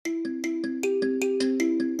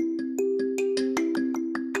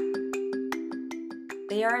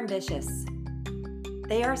They are ambitious.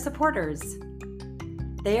 They are supporters.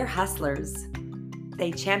 They are hustlers.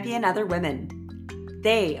 They champion other women.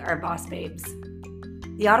 They are boss babes.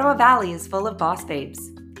 The Ottawa Valley is full of boss babes,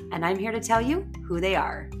 and I'm here to tell you who they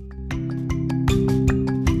are.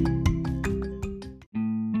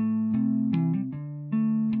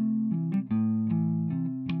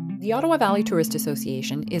 The Ottawa Valley Tourist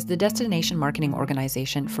Association is the destination marketing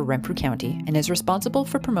organization for Renfrew County and is responsible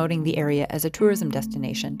for promoting the area as a tourism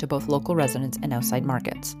destination to both local residents and outside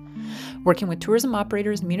markets. Working with tourism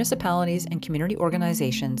operators, municipalities, and community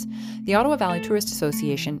organizations, the Ottawa Valley Tourist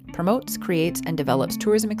Association promotes, creates, and develops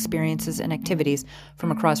tourism experiences and activities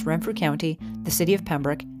from across Renfrew County, the City of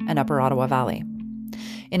Pembroke, and Upper Ottawa Valley.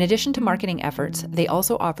 In addition to marketing efforts, they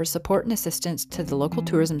also offer support and assistance to the local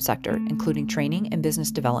tourism sector, including training and business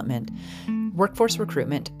development, workforce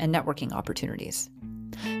recruitment, and networking opportunities.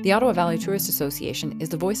 The Ottawa Valley Tourist Association is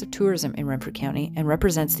the voice of tourism in Renfrew County and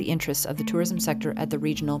represents the interests of the tourism sector at the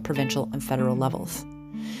regional, provincial, and federal levels.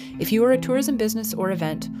 If you are a tourism business or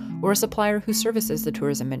event, or a supplier who services the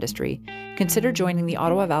tourism industry, consider joining the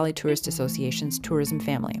Ottawa Valley Tourist Association's tourism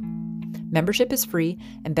family. Membership is free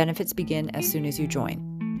and benefits begin as soon as you join.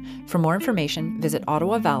 For more information, visit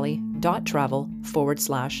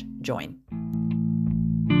ottawavalley.travel/join.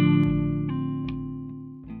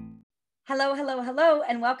 Hello,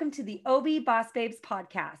 and welcome to the OB Boss Babes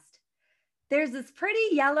podcast. There's this pretty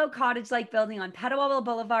yellow cottage-like building on Petawawa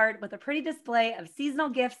Boulevard with a pretty display of seasonal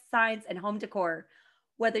gifts, signs, and home decor.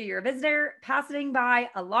 Whether you're a visitor, passing by,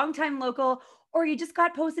 a longtime local, or you just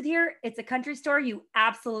got posted here, it's a country store you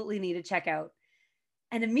absolutely need to check out.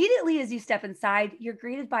 And immediately as you step inside, you're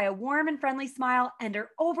greeted by a warm and friendly smile and are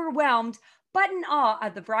overwhelmed, but in awe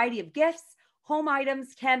of the variety of gifts, home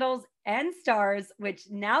items, candles, and stars, which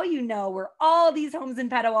now you know where all these homes in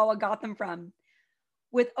Petawawa got them from.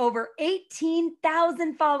 With over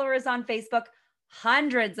 18,000 followers on Facebook,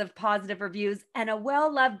 hundreds of positive reviews, and a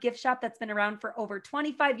well-loved gift shop that's been around for over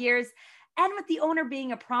 25 years, and with the owner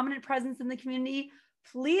being a prominent presence in the community,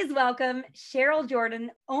 please welcome Cheryl Jordan,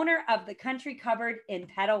 owner of the Country Cupboard in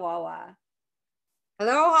Petawawa.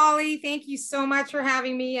 Hello, Holly. Thank you so much for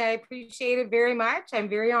having me. I appreciate it very much. I'm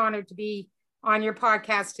very honored to be on your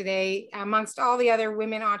podcast today amongst all the other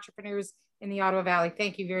women entrepreneurs in the Ottawa Valley.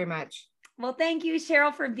 Thank you very much. Well, thank you,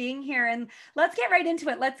 Cheryl, for being here. And let's get right into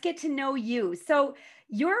it. Let's get to know you. So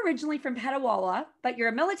you're originally from Petawawa, but you're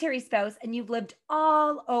a military spouse and you've lived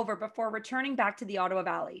all over before returning back to the Ottawa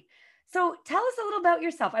Valley. So tell us a little about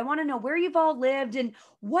yourself. I want to know where you've all lived and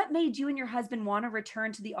what made you and your husband want to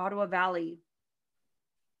return to the Ottawa Valley.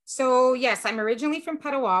 So yes, I'm originally from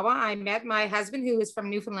Petawawa. I met my husband, who is from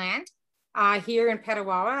Newfoundland, here in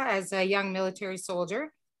Petawawa as a young military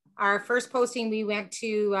soldier. Our first posting, we went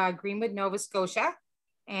to Greenwood, Nova Scotia,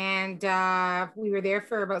 and we were there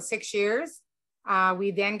for about 6 years.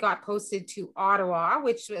 We then got posted to Ottawa,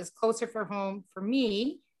 which was closer for home for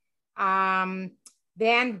me.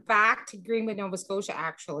 Then back to Greenwood, Nova Scotia,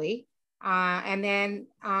 actually. And then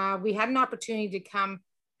we had an opportunity to come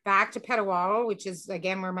back to Petawawa, which is,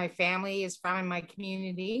 again, where my family is from in my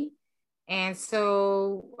community. And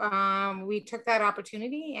so we took that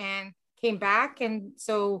opportunity and came back. And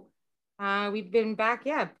so we've been back,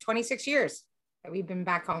 26 years that we've been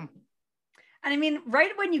back home. And I mean,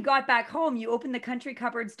 right when you got back home, you opened the Country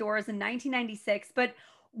Cupboard stores in 1996. But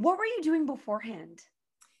what were you doing beforehand?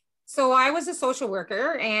 So I was a social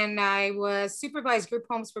worker and I was supervised group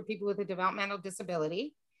homes for people with a developmental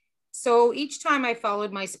disability. So each time I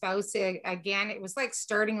followed my spouse, again, it was like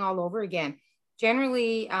starting all over again.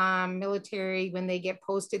 Generally, military, when they get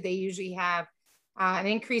posted, they usually have an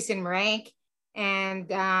increase in rank. And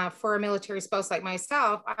for a military spouse like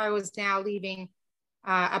myself, I was now leaving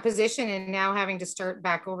a position and now having to start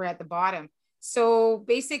back over at the bottom. So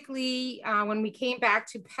basically, when we came back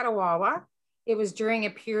to Petawawa, it was during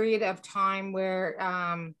a period of time where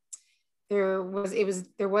there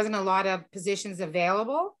wasn't a lot of positions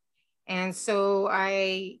available. And so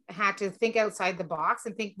I had to think outside the box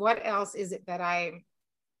and think, what else is it that I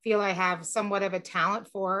feel I have somewhat of a talent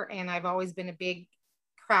for? And I've always been a big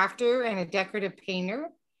crafter and a decorative painter.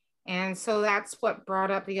 And so that's what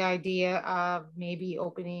brought up the idea of maybe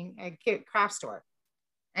opening a craft store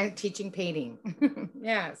and teaching painting.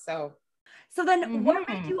 So then what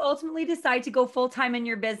made you ultimately decide to go full-time in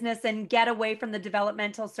your business and get away from the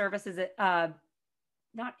developmental services,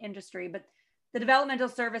 not industry, but the developmental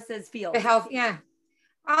services field? The health, yeah.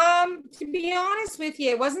 To be honest with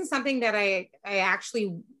you, it wasn't something that I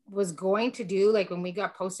actually was going to do. Like when we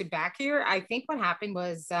got posted back here, I think what happened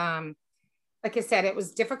was, like I said, it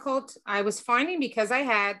was difficult. I was finding, because I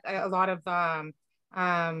had a lot of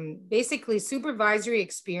basically supervisory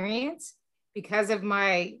experience because of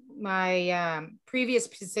my previous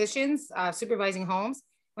positions supervising homes.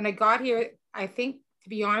 When I got here, I think, to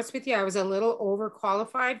be honest with you, I was a little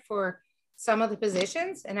overqualified for some of the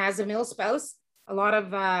positions. And as a mil spouse, a lot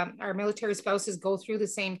of our military spouses go through the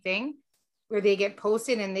same thing where they get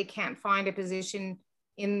posted and they can't find a position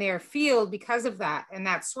in their field because of that. And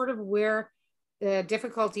that's sort of where the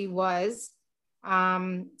difficulty was.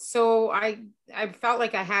 So I felt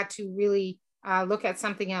like I had to really look at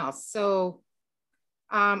something else. So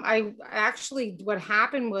I actually, what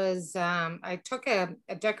happened was I took a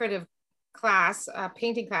decorative class, a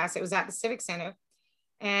painting class. It was at the Civic Center.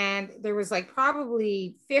 And there was like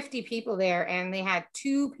probably 50 people there, and they had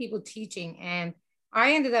 2 people teaching. And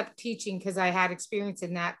I ended up teaching because I had experience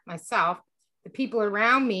in that myself, the people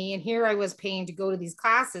around me. And here I was paying to go to these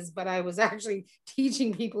classes, but I was actually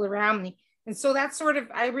teaching people around me. And so that sort of,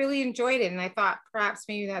 I really enjoyed it. And I thought perhaps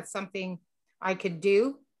maybe that's something I could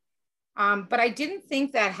do. But I didn't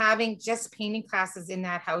think that having just painting classes in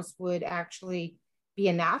that house would actually be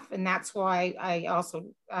enough. And that's why I also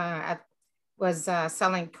was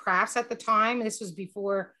selling crafts at the time. This was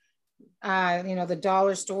before, the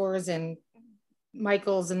dollar stores and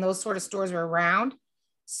Michael's and those sort of stores were around.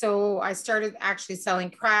 So I started actually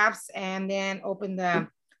selling crafts and then opened a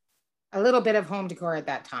little bit of home decor at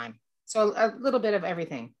that time. So a little bit of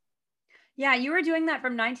everything. Yeah, you were doing that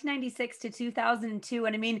from 1996 to 2002.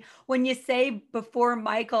 And I mean, when you say before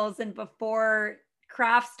Michael's and before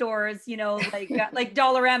craft stores, like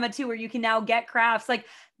Dollarama too, where you can now get crafts, like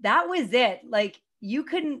that was it. Like you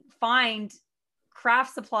couldn't find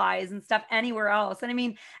craft supplies and stuff anywhere else. And I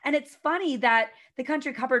mean, and it's funny that the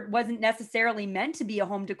Country Cupboard wasn't necessarily meant to be a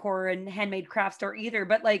home decor and handmade craft store either,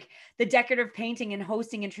 but like the decorative painting and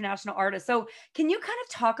hosting international artists. So can you kind of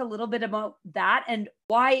talk a little bit about that and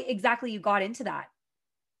why exactly you got into that?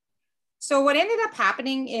 So what ended up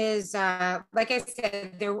happening is, like I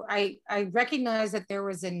said, I recognized that there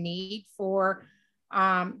was a need for,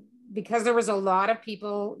 because there was a lot of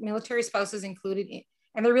people, military spouses included,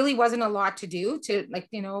 and there really wasn't a lot to do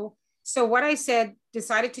so what I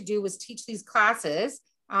decided to do was teach these classes.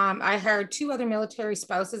 I hired 2 other military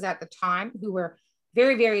spouses at the time who were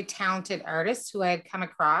very, very talented artists who I had come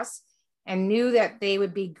across and knew that they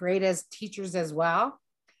would be great as teachers as well.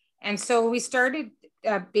 And so we started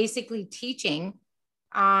basically teaching.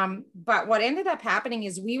 But what ended up happening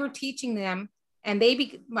is we were teaching them, and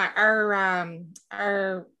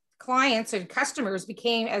our clients and customers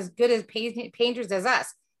became as good as painters as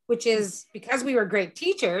us, which is because we were great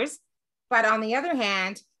teachers. But on the other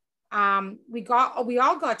hand, we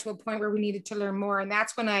all got to a point where we needed to learn more. And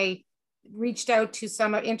that's when I reached out to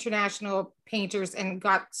some international painters and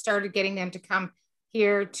started getting them to come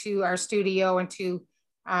here to our studio and to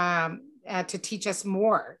teach us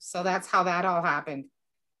more. So that's how that all happened,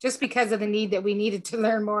 just because of the need that we needed to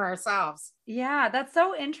learn more ourselves. Yeah, that's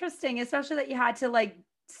so interesting, especially that you had to like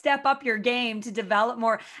step up your game to develop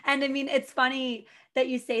more. And I mean, it's funny that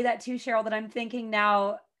you say that too, Cheryl, that I'm thinking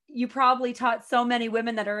now, you probably taught so many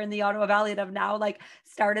women that are in the Ottawa Valley that have now like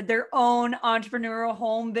started their own entrepreneurial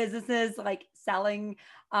home businesses, like selling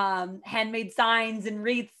handmade signs and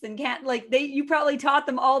wreaths and you probably taught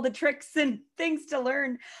them all the tricks and things to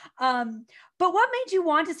learn. But what made you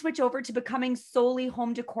want to switch over to becoming solely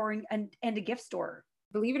home decoring and a gift store?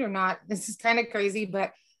 Believe it or not, this is kind of crazy,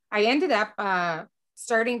 but I ended up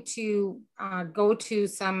starting to go to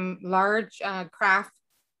some large craft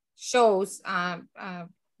shows.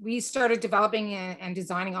 We started developing and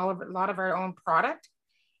designing a lot of our own product.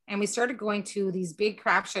 And we started going to these big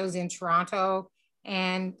craft shows in Toronto.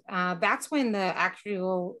 And that's when the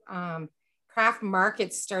actual craft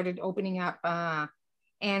markets started opening up.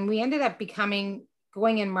 And we ended up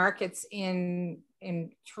going in markets in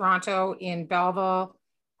Toronto, in Belleville.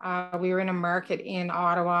 We were in a market in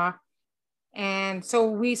Ottawa. And so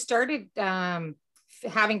we started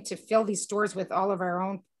having to fill these stores with all of our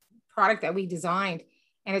own product that we designed.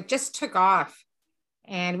 And it just took off.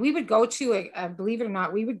 And we would go to believe it or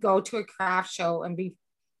not, we would go to a craft show, and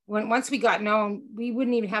once we got known, we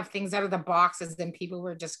wouldn't even have things out of the boxes, and people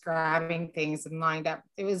were just grabbing things and lined up.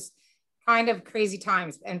 It was kind of crazy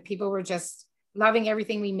times, and people were just loving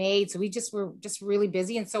everything we made. So we were just really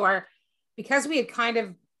busy. And so because we had kind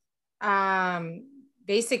of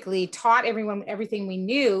basically taught everyone everything we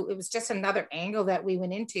knew, it was just another angle that we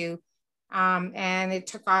went into. And it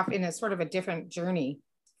took off in a sort of a different journey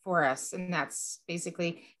for us. And that's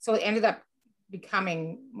basically, so it ended up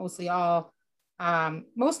becoming mostly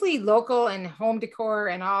local and home decor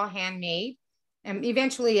and all handmade. And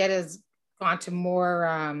eventually it has gone to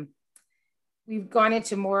more, we've gone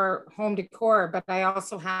into more home decor, but I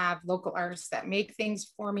also have local artists that make things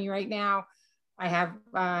for me right now. I have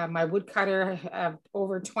my woodcutter of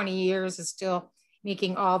over 20 years is still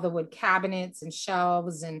making all the wood cabinets and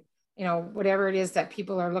shelves and, you know, whatever it is that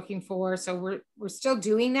people are looking for. So we're still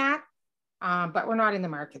doing that, but we're not in the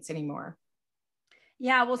markets anymore.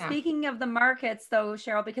 Yeah, well, speaking of the markets though,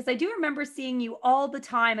 Cheryl, because I do remember seeing you all the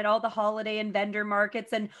time at all the holiday and vendor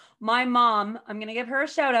markets. And my mom, I'm going to give her a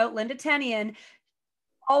shout out, Linda Tenian,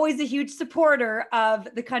 always a huge supporter of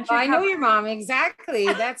the country. I know your mom. Exactly.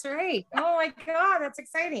 That's right. Oh my God. That's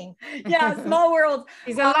exciting. Yeah. Small world.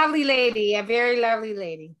 She's a lovely lady, a very lovely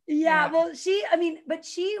lady. Yeah. Well, but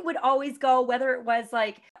she would always go, whether it was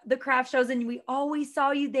like the craft shows, and we always saw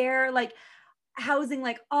you there, like housing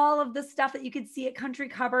like all of the stuff that you could see at Country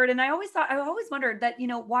Cupboard. And I always wondered that, you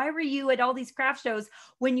know, why were you at all these craft shows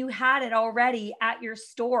when you had it already at your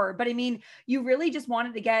store? But I mean, you really just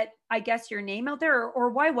wanted to get, I guess, your name out there,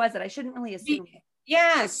 or why was it? I shouldn't really assume.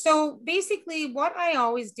 Yeah. So basically what I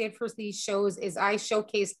always did for these shows is I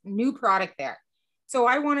showcased new product there. So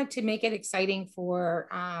I wanted to make it exciting for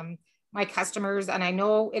my customers. And I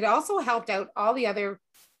know it also helped out all the other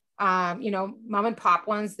you know, mom and pop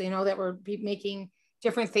ones, you know, that were making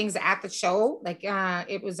different things at the show. Like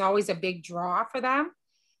it was always a big draw for them.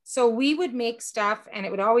 So we would make stuff and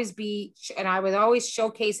it would always be, and I would always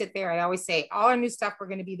showcase it there. I'd always say all our new stuff, we're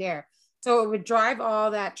going to be there. So it would drive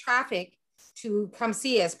all that traffic to come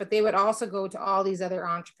see us, but they would also go to all these other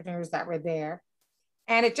entrepreneurs that were there.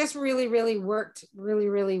 And it just really, really worked really,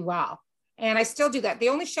 really well. And I still do that. The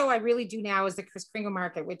only show I really do now is the Kris Kringle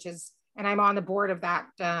Market, which is, and I'm on the board of that,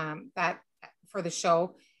 that for the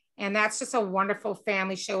show. And that's just a wonderful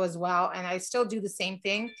family show as well. And I still do the same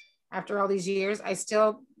thing after all these years. I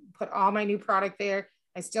still put all my new product there.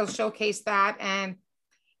 I still showcase that. And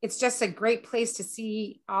it's just a great place to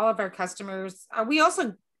see all of our customers. We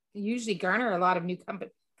also usually garner a lot of new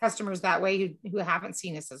customers that way who haven't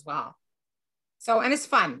seen us as well. So, and it's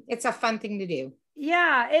fun. It's a fun thing to do.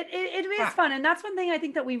 Yeah, it is fun. And that's one thing I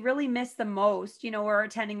think that we really miss the most, you know, we're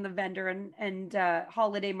attending the vendor and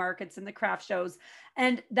holiday markets and the craft shows.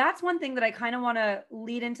 And that's one thing that I kind of want to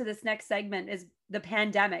lead into this next segment is the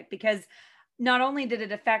pandemic, because not only did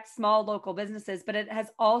it affect small local businesses, but it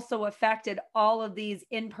has also affected all of these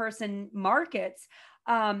in-person markets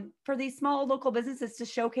for these small local businesses to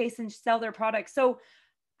showcase and sell their products. So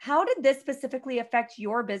how did this specifically affect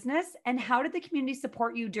your business, and how did the community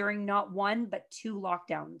support you during not one, but two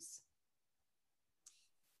lockdowns?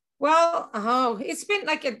 Well, it's been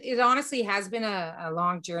like, it honestly has been a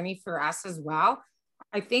long journey for us as well.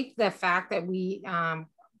 I think the fact that we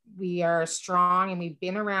are strong and we've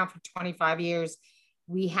been around for 25 years,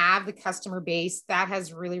 we have the customer base that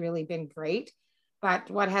has really, really been great. But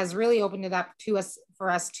what has really opened it up for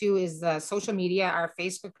us too is the social media, our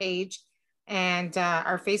Facebook page. And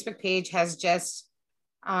our Facebook page has just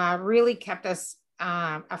really kept us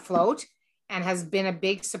afloat and has been a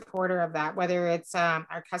big supporter of that, whether it's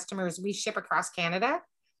our customers, we ship across Canada.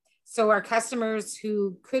 So our customers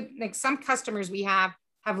who could, like some customers we have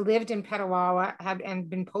lived in Petawawa and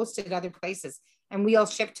been posted at other places, and we'll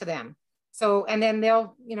ship to them. So, and then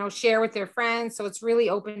they'll, you know, share with their friends. So it's really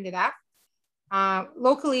opened it up.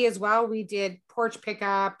 Locally as well, we did porch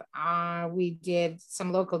pickup. We did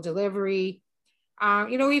some local delivery.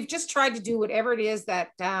 You know, we've just tried to do whatever it is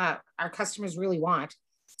that our customers really want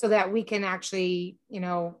so that we can actually, you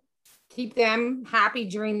know, keep them happy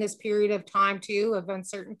during this period of time too, of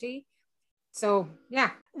uncertainty. So,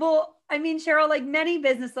 yeah. Well, I mean, Cheryl, like many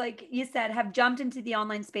business, like you said, have jumped into the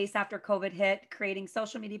online space after COVID hit, creating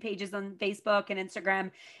social media pages on Facebook and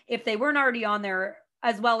Instagram, if they weren't already on there,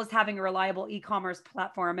 as well as having a reliable e-commerce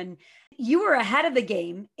platform. And you were ahead of the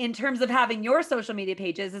game in terms of having your social media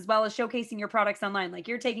pages, as well as showcasing your products online. Like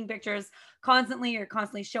you're taking pictures constantly, you're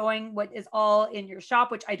constantly showing what is all in your shop,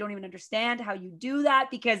 which I don't even understand how you do that,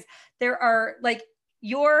 because there are like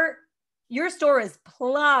your store is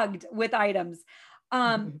plugged with items.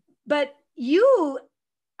 But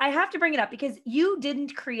I have to bring it up because you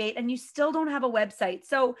didn't create and you still don't have a website.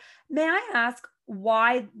 So may I ask,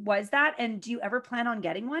 why was that? And do you ever plan on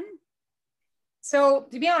getting one? So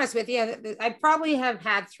to be honest with you, I probably have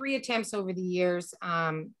had 3 attempts over the years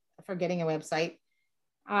for getting a website.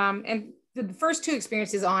 And the first 2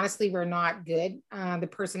 experiences honestly were not good. The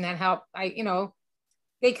person that helped,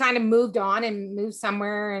 they kind of moved on and moved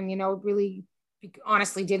somewhere and, really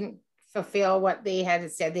honestly didn't fulfill what they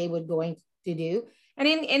had said they were going to do. And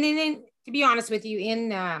to be honest with you,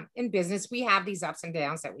 in business, we have these ups and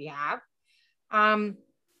downs that we have. And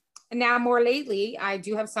now more lately, I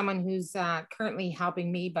do have someone who's currently helping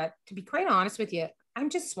me, but to be quite honest with you, I'm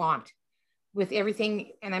just swamped. with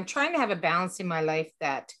everything, and I'm trying to have a balance in my life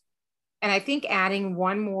and I think adding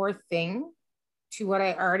one more thing to what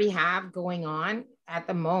I already have going on at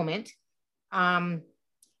the moment um,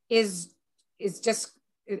 is just,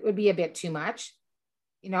 it would be a bit too much,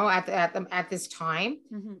 at this time.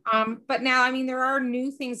 But now, I mean, there are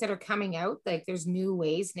new things that are coming out. Like there's new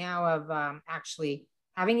ways now of actually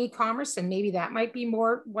having e-commerce, and maybe that might be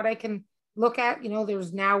more what I can look at.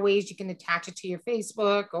 There's now ways you can attach it to your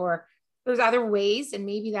Facebook, or there's other ways, and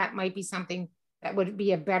maybe that might be something that would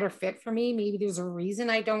be a better fit for me. Maybe there's a reason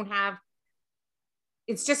I don't have.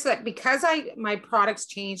 It's just that because my products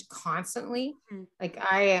change constantly. Like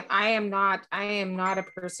I am not a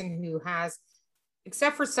person who has,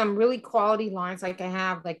 except for some really quality lines, like I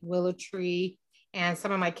have like Willow Tree and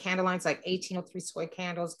some of my candle lines, like 1803 Soy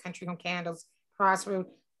Candles, Country Home Candles, Crossroad.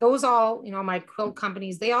 Those all, my quilt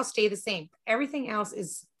companies, they all stay the same. Everything else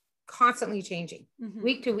is constantly changing,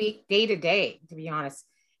 week to week, day to day, to be honest.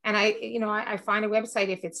 And I find a website,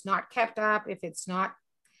 if it's not kept up, if it's not,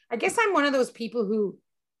 I guess I'm one of those people who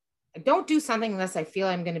don't do something unless I feel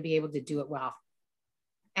I'm going to be able to do it well.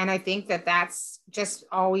 And I think that that's just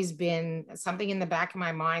always been something in the back of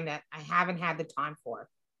my mind that I haven't had the time for.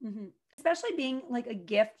 Especially being like a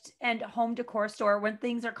gift and home decor store, when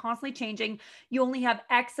things are constantly changing, you only have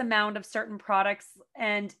X amount of certain products,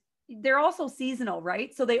 and they're also seasonal,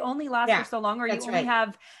 right? So they only last for so long, or you only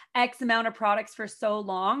have X amount of products for so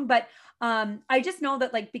long. But I just know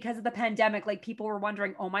that, like, because of the pandemic, like people were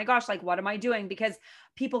wondering, oh my gosh, like, what am I doing? Because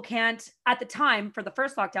people can't, at the time for the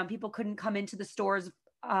first lockdown, people couldn't come into the stores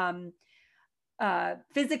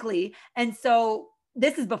physically. And so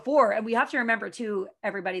this is before, and we have to remember too,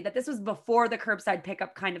 everybody, that this was before the curbside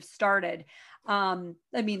pickup kind of started. I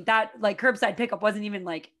mean, that like curbside pickup wasn't even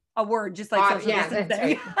like a word, just like social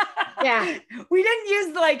distancing. Yeah. We didn't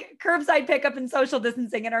use like curbside pickup and social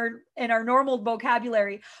distancing in our normal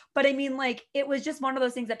vocabulary. But I mean, like, it was just one of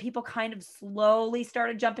those things that people kind of slowly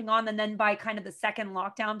started jumping on. And then by kind of the second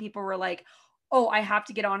lockdown, people were like, oh, I have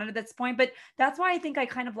to get on it at this point. But that's why I think I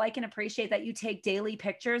kind of like and appreciate that you take daily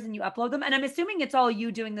pictures and you upload them. And I'm assuming it's all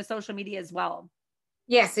you doing the social media as well.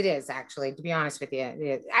 Yes, it is, actually, to be honest with you.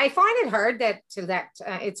 I find it hard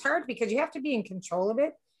it's hard because you have to be in control of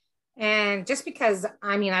it. And just because,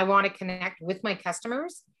 I mean, I want to connect with my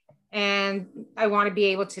customers and I want to be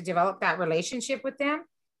able to develop that relationship with them.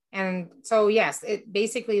 And so, yes,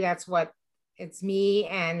 that's what it's me,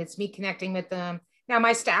 and it's me connecting with them. Now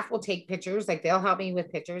my staff will take pictures, like they'll help me with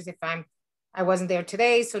pictures if I wasn't there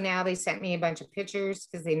today. So now they sent me a bunch of pictures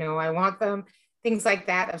because they know I want them, things like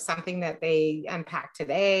that, of something that they unpacked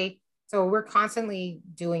today. So we're constantly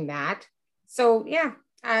doing that. So yeah,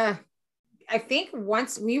 I think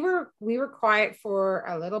once we were quiet for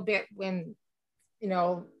a little bit when,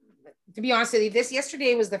 to be honest with you,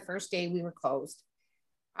 yesterday was the first day we were closed.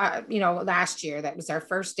 Last year, that was our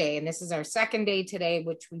first day. And this is our second day today,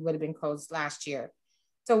 which we would have been closed last year.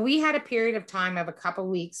 So we had a period of time of a couple of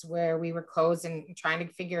weeks where we were closed and trying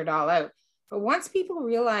to figure it all out. But once people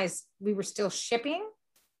realized we were still shipping,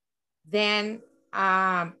 then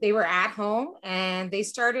they were at home and they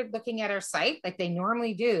started looking at our site like they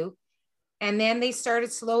normally do. And then they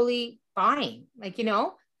started slowly buying,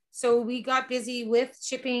 so we got busy with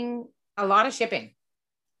shipping, a lot.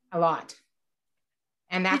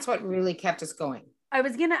 And that's what really kept us going. I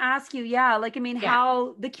was going to ask you,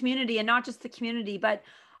 how the community, and not just the community, but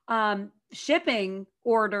shipping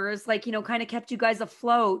orders, kind of kept you guys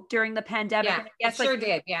afloat during the pandemic. Yeah, and I guess, it sure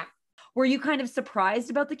did. Yeah. Were you kind of surprised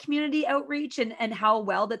about the community outreach and how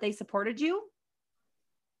well that they supported you?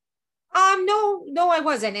 No, I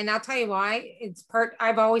wasn't. And I'll tell you why.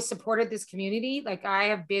 I've always supported this community. Like I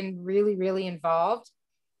have been really, really involved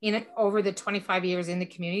in it over the 25 years in the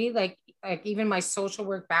community. Like even my social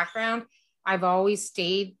work background, I've always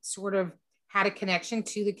stayed sort of had a connection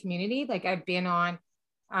to the community. Like I've been on,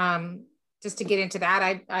 just to get into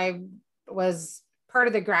that, I was part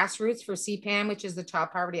of the grassroots for CPAN, which is the Child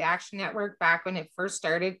Poverty Action Network, back when it first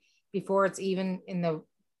started, before it's even in the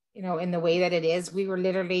way that it is. We were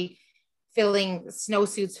literally filling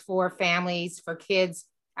snowsuits for families, for kids,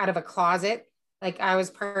 out of a closet. Like I was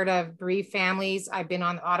part of Bereaved Families. I've been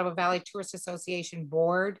on the Ottawa Valley Tourist Association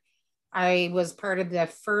board. I was part of the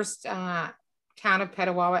first Town of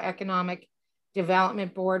Petawawa Economic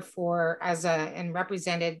Development Board and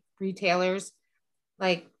represented retailers.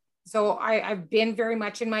 So I've been very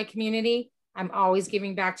much in my community. I'm always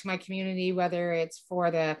giving back to my community, whether it's for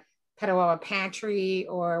the Petawawa Pantry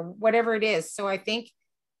or whatever it is. So I think,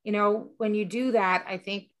 when you do that, I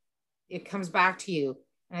think it comes back to you.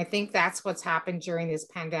 And I think that's what's happened during this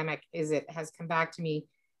pandemic, is it has come back to me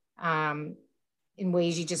in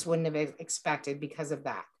ways you just wouldn't have expected because of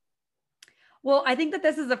that. Well, I think that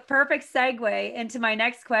this is a perfect segue into my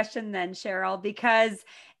next question then, Cheryl, because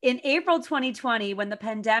in April 2020, when the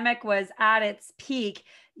pandemic was at its peak,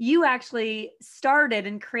 you actually started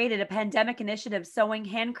and created a pandemic initiative sewing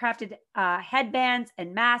handcrafted headbands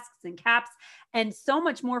and masks and caps and so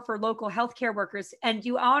much more for local healthcare workers. And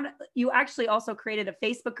you actually also created a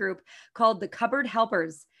Facebook group called the Cupboard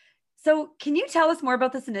Helpers. So can you tell us more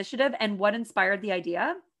about this initiative and what inspired the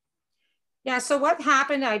idea? Yeah, so what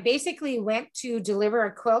happened, I basically went to deliver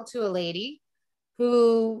a quilt to a lady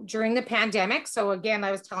who during the pandemic, so again, I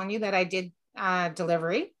was telling you that I did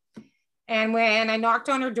delivery. And when I knocked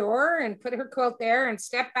on her door and put her quilt there and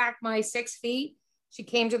stepped back my 6 feet, she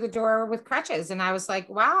came to the door with crutches. And I was like,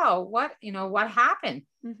 wow, what happened?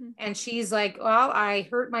 Mm-hmm. And she's like, well, I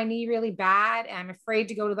hurt my knee really bad. And I'm afraid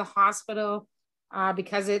to go to the hospital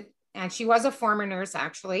and she was a former nurse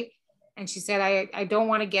actually. And she said, I don't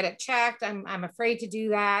want to get it checked. I'm afraid to do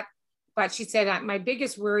that. But she said, my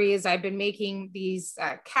biggest worry is I've been making these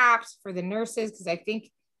caps for the nurses because I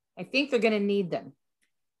think they're going to need them.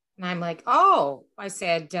 And I'm like, oh, I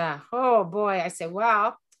said, oh boy. I said,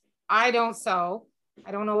 well, I don't sew.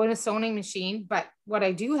 I don't know what a sewing machine, but what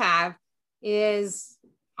I do have is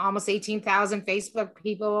almost 18,000 Facebook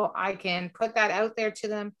people. I can put that out there to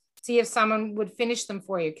them, see if someone would finish them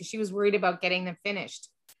for you, because she was worried about getting them finished.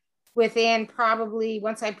 Within probably,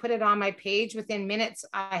 once I put it on my page, within minutes,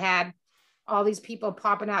 I had all these people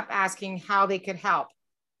popping up asking how they could help.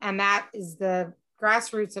 And that is the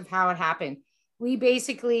grassroots of how it happened. We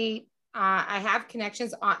basically, I have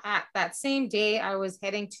connections at that same day. I was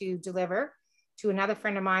heading to deliver to another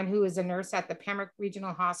friend of mine who is a nurse at the Pembroke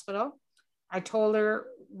Regional Hospital. I told her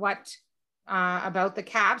what about the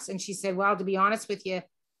caps. And she said, well, to be honest with you,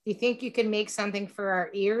 do you think you can make something for our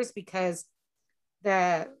ears? Because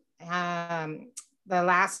the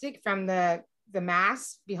elastic from the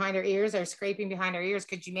mask behind her ears are scraping behind her ears.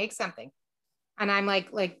 Could you make something? And I'm like,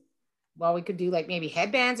 well, we could do like maybe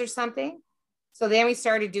headbands or something. So then we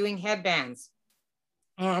started doing headbands.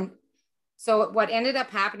 And so what ended up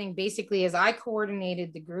happening basically is I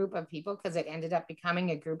coordinated the group of people, because it ended up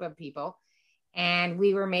becoming a group of people. And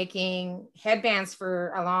we were making headbands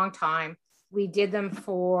for a long time. We did them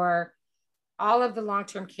for all of the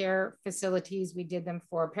long-term care facilities. We did them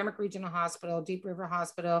for Pembroke Regional Hospital, Deep River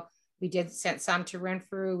Hospital. We sent some to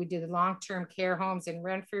Renfrew. We did the long-term care homes in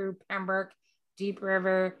Renfrew, Pembroke, Deep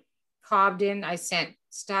River, Cobden. I sent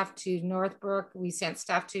stuff to Northbrook. We sent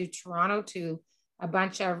stuff to Toronto to a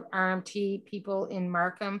bunch of RMT people in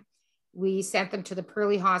Markham. We sent them to the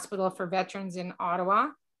Pearly Hospital for veterans in Ottawa.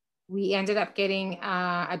 We ended up getting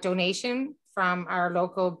a donation from our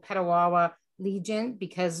local Petawawa Legion,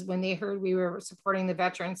 because when they heard we were supporting the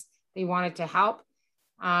veterans, they wanted to help.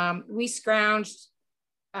 We scrounged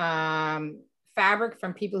fabric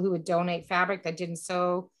from people who would donate fabric that didn't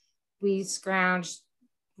sew. We scrounged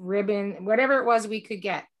ribbon, whatever it was we could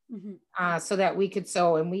get, so that we could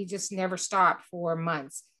sew, and we just never stopped for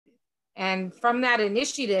months. And from that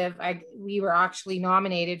initiative, we were actually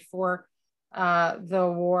nominated for the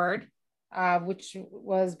award, which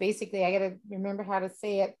was basically, I got to remember how to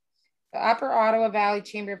say it, the Upper Ottawa Valley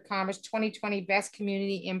Chamber of Commerce 2020 Best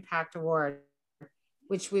Community Impact Award,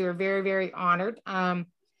 which we were very, very honored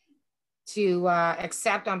to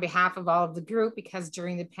accept on behalf of all of the group, because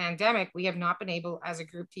during the pandemic, we have not been able as a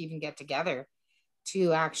group to even get together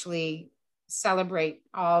to actually celebrate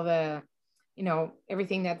all the,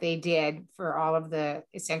 everything that they did for all of the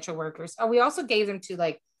essential workers. Oh, we also gave them to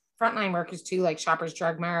like frontline workers too, like Shoppers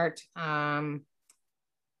Drug Mart,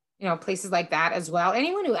 places like that as well.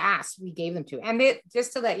 Anyone who asked, we gave them to. And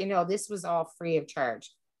just to let you know, this was all free of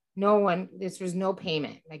charge. This was no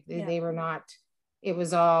payment. Like they were not, it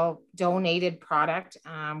was all donated product.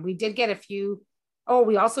 We did get a few. Oh,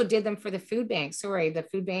 we also did them for the food bank. Sorry, the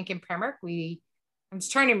food bank in Pembroke. I'm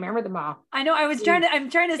just trying to remember them all. I know. I'm trying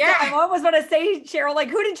to say, I always want to say, Cheryl, like,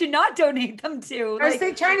 who did you not donate them to? I was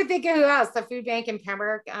trying to think of who else. The food bank in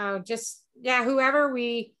Pembroke. Whoever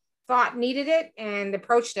we thought needed it and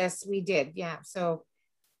approached us, we did. Yeah. So,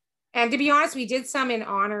 and to be honest, we did some in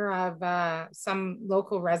honor of some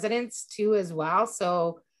local residents too, as well.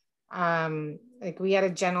 So, like we had a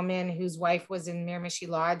gentleman whose wife was in Miramichi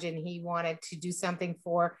Lodge, and he wanted to do something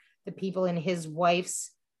for the people in his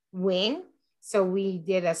wife's wing. So we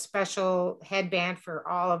did a special headband for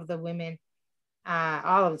all of the women,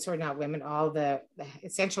 all the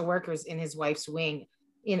essential workers in his wife's wing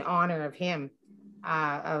in honor of him,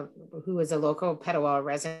 who was a local Petawawa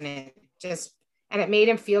resident. And it made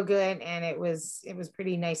him feel good, and it was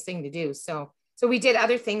pretty nice thing to do. So we did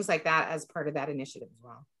other things like that as part of that initiative as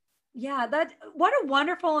well. Yeah, what a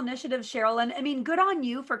wonderful initiative, Cheryl. And I mean, good on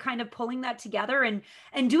you for kind of pulling that together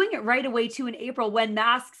and doing it right away too in April when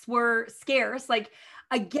masks were scarce. Like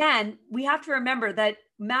again, we have to remember that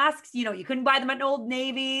masks, you couldn't buy them at Old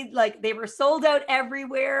Navy, like they were sold out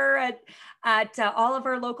everywhere at all of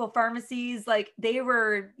our local pharmacies. Like they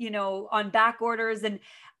were, on back orders. And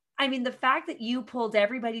I mean, the fact that you pulled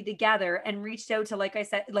everybody together and reached out to, like I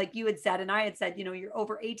said, like you had said, and I had said, you're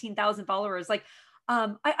over 18,000 followers. Like,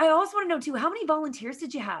 I also want to know too, how many volunteers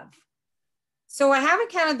did you have? So I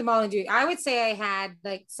haven't counted them all in doing. I would say I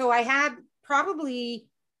had probably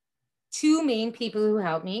two main people who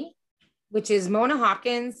helped me, which is Mona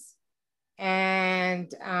Hopkins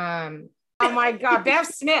and oh my God, Bev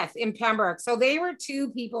Smith in Pembroke. So they were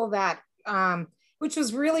two people that which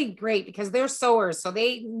was really great because they're sewers, so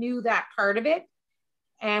they knew that part of it.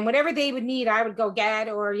 And whatever they would need, I would go get,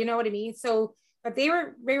 or you know what I mean. So, but they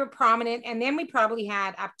were prominent, and then we probably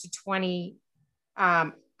had up to 20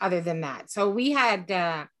 other than that. So we had,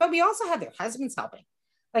 but we also had their husbands helping.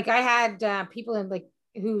 Like I had people in like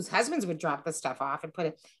whose husbands would drop the stuff off and put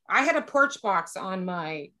it. I had a porch box on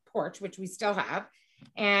my porch, which we still have.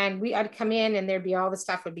 And I'd come in and there'd be all the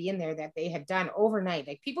stuff would be in there that they had done overnight.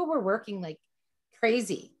 Like people were working like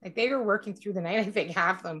crazy. Like they were working through the night, I think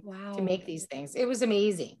half of them to make these things. It was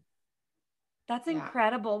amazing. That's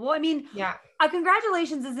incredible. Well, I mean, yeah.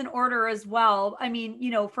 Congratulations is in order as well. I mean,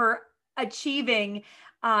 for achieving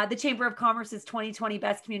the Chamber of Commerce's 2020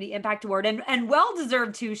 Best Community Impact Award and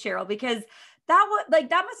well-deserved too, Cheryl, because that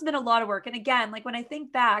must have been a lot of work. And again, like when I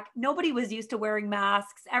think back, nobody was used to wearing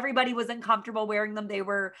masks. Everybody was uncomfortable wearing them. They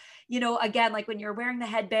were, again, like when you're wearing the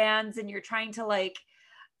headbands and you're trying to like,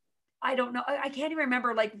 I don't know. I can't even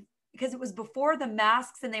remember like, because it was before the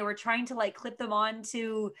masks and they were trying to like clip them on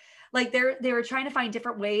to like, they were trying to find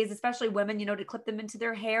different ways, especially women, to clip them into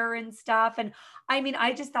their hair and stuff. And I mean,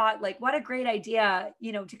 I just thought like, what a great idea,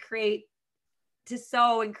 to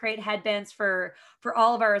sew and create headbands for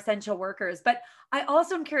all of our essential workers. But I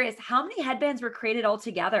also am curious, how many headbands were created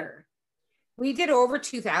altogether? We did over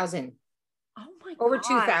 2,000. Oh my Over gosh.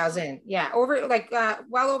 2,000. Yeah. Over like,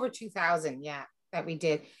 well over 2,000. Yeah. That we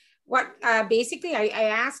did. What basically I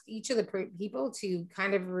asked each of the people to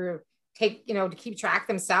kind of take, to keep track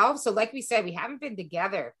themselves. So like we said, we haven't been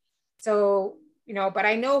together. So, but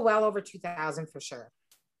I know well over 2,000 for sure.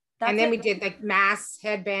 And then we did like masks,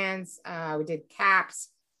 headbands, we did caps,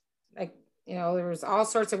 like, there was all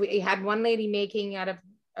sorts of, we had one lady making out of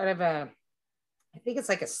a, I think it's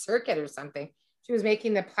like a circuit or something. She was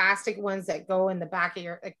making the plastic ones that go in the back of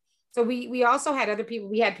your, like, so we also had other people,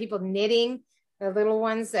 we had people knitting the little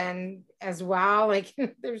ones and as well, like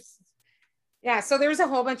so there's a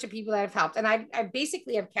whole bunch of people that have helped. And I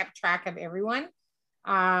basically have kept track of everyone.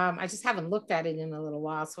 I just haven't looked at it in a little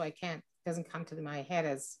while, so doesn't come to my head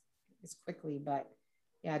as quickly, but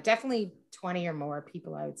yeah, definitely 20 or more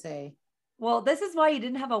people, I would say. Well, this is why you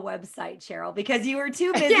didn't have a website, Cheryl, because you were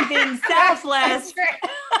too busy being selfless.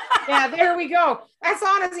 Yeah, there we go. That's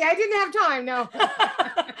honestly, I didn't have time. No.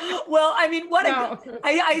 Well, I mean,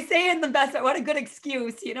 I say in the best, what a good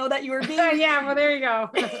excuse, that you were being. Yeah, well, there you go.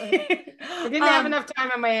 I didn't have enough time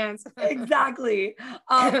on my hands. Exactly.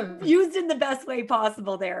 Used in the best way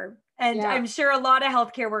possible there. And I'm sure a lot of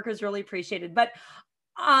healthcare workers really appreciated. But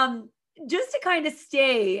just to kind of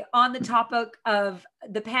stay on the topic of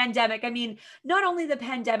the pandemic, I mean, not only the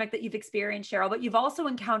pandemic that you've experienced, Cheryl, but you've also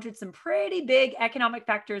encountered some pretty big economic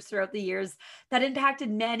factors throughout the years that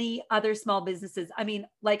impacted many other small businesses. I mean,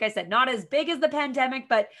 like I said, not as big as the pandemic,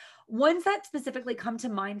 but ones that specifically come to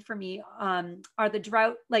mind for me are the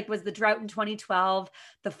drought, like was the drought in 2012,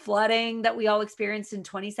 the flooding that we all experienced in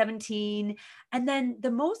 2017. And then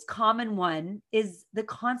the most common one is the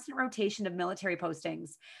constant rotation of military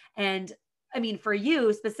postings. And I mean, for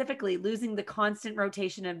you specifically, losing the constant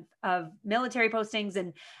rotation of military postings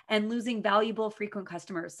and losing valuable frequent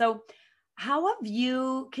customers. So how have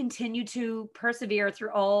you continued to persevere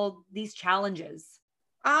through all these challenges?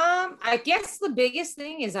 I guess the biggest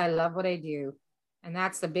thing is I love what I do. And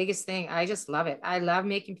that's the biggest thing. I just love it. I love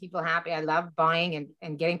making people happy. I love buying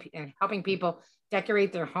and getting and helping people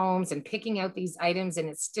decorate their homes and picking out these items. And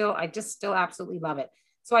I just still absolutely love it.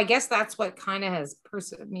 So I guess that's what kind of has,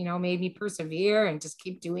 made me persevere and just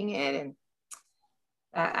keep doing it. And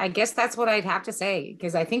I guess that's what I'd have to say,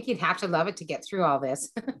 because I think you'd have to love it to get through all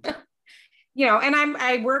this, and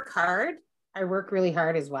I work hard. I work really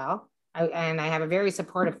hard as well. And I have a very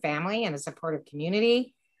supportive family and a supportive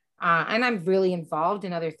community. And I'm really involved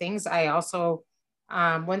in other things. I also,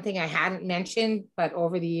 one thing I hadn't mentioned, but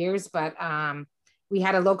over the years, we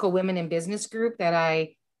had a local women in business group that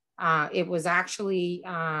it was actually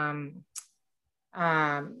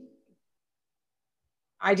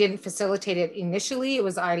I didn't facilitate it initially. It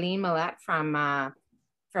was Eileen Millette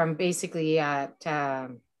from basically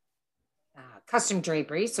Custom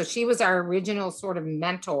Drapery. So she was our original sort of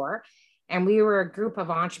mentor. And we were a group of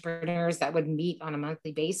entrepreneurs that would meet on a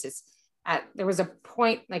monthly basis. There was a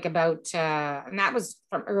point like about, and that was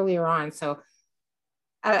from earlier on. So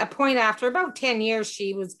at a point after about 10 years,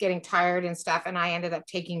 she was getting tired and stuff. And I ended up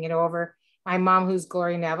taking it over. My mom, who's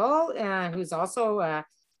Gloria Neville, who's also an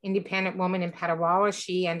independent woman in Petawawa,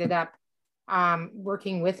 she ended up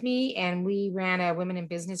working with me. And we ran a women in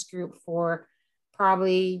business group for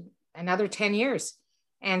probably another 10 years.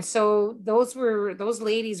 And so those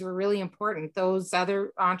ladies were really important. Those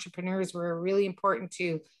other entrepreneurs were really important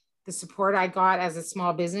to the support I got as a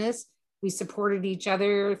small business. We supported each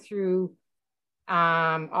other through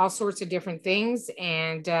all sorts of different things.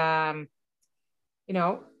 And, you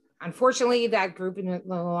know, unfortunately, that group no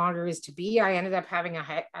longer is to be. I ended up having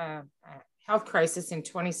a health crisis in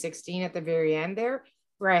 2016 at the very end there,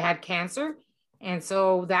 where I had cancer. And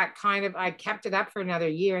so that I kept it up for another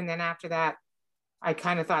year. And then after that, I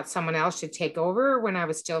kind of thought someone else should take over when I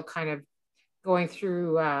was still kind of going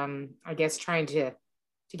through, I guess, trying to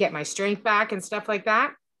get my strength back and stuff like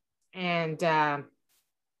that. And,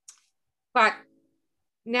 but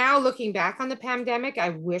now looking back on the pandemic, I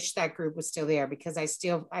wish that group was still there, because I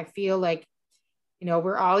feel like, you know,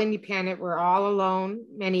 we're all independent. We're all alone,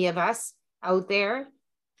 many of us out there.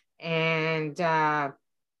 And,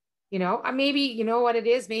 you know, maybe, you know what it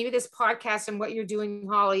is, maybe this podcast and what you're doing,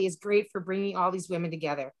 Holly, is great for bringing all these women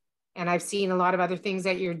together. And I've seen a lot of other things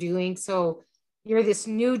that you're doing. So you're this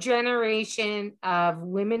new generation of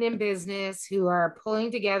women in business who are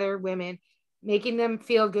pulling together women, making them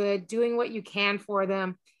feel good, doing what you can for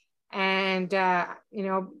them. And, you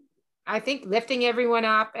know, I think lifting everyone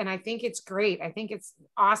up, and I think it's great. I think it's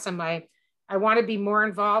awesome. I want to be more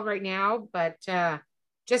involved right now, but,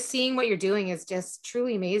 just seeing what you're doing is just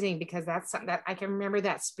truly amazing, because that's something that I can remember,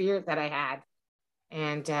 that spirit that I had.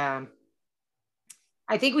 And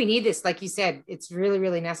I think we need this. Like you said, it's really,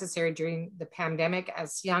 really necessary during the pandemic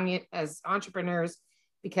as entrepreneurs,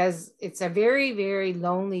 because it's a very, very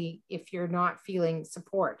lonely if you're not feeling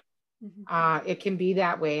support. Mm-hmm. It can be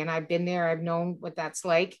that way. And I've been there. I've known what that's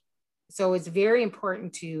like. So it's very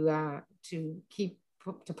important to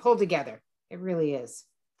pull together. It really is.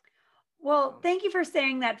 Well, thank you for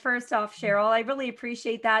saying that first off, Cheryl. I really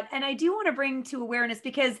appreciate that. And I do want to bring to awareness,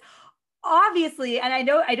 because obviously, and I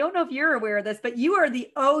don't know if you're aware of this, but you are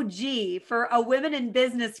the OG for a women in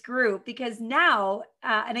business group, because now,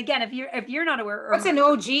 and again, if you're not aware. What's an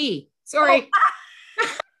OG? Sorry. Oh.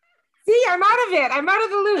 See, I'm out of it. I'm out of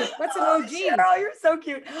the loop. What's an OG? Cheryl, you're so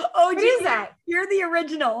cute. OG. What is that? You're the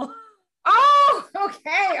original. Oh,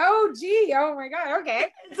 okay. OG. Oh my God. Okay.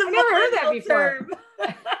 I've never heard that before.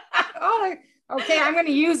 Oh, okay. I'm going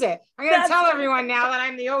to use it. I'm going to tell everyone now that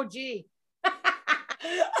I'm the OG.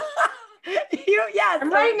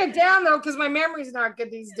 I'm writing it down though, because my memory's not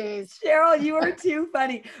good these days. Cheryl, you are too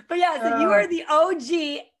funny. But yeah, so you are the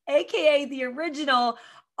OG, aka the original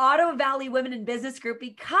Ottawa Valley Women in Business Group,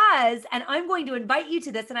 because, and I'm going to invite you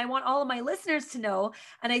to this, and I want all of my listeners to know,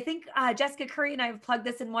 and I think Jessica Curry and I have plugged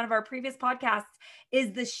this in one of our previous podcasts,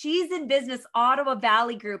 is the She's in Business Ottawa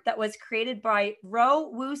Valley group that was created by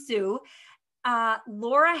Ro Wusu,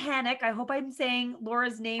 Laura Hannock. I hope I'm saying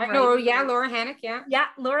Laura's name right. Oh, yeah, Laura Hannock, yeah. Yeah,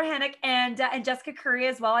 Laura Hannock, and Jessica Curry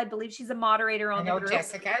as well. I believe she's a moderator on the group.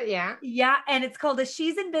 Jessica, yeah. Yeah, and it's called the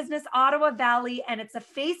She's in Business Ottawa Valley, and it's a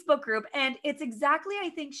Facebook group. And it's exactly, I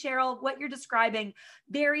think, Cheryl, what you're describing,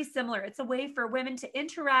 very similar. It's a way for women to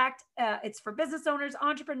interact. It's for business owners,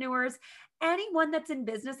 entrepreneurs, anyone that's in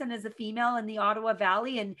business and is a female in the Ottawa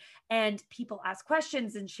Valley, and people ask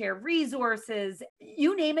questions and share resources,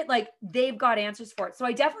 you name it, like they've got answers for it. So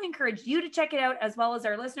I definitely encourage you to check it out, as well as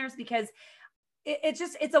our listeners, because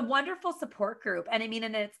it's a wonderful support group. And I mean,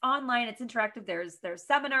 and it's online, it's interactive. There's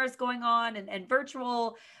seminars going on and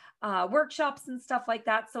virtual workshops and stuff like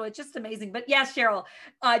that. So it's just amazing. But yes, Cheryl,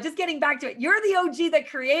 just getting back to it, you're the OG that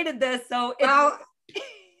created this. So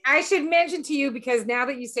I should mention to you, because now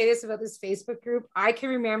that you say this about this Facebook group, I can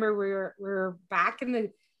remember we're back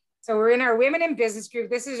so we're in our Women in Business group.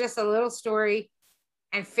 This is just a little story,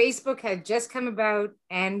 and Facebook had just come about,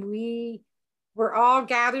 and we were all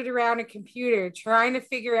gathered around a computer trying to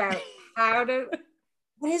figure out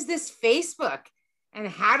what is this Facebook, and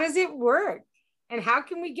how does it work, and how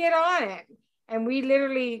can we get on it? And we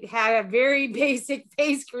literally had a very basic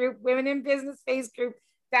face group, Women in Business face group,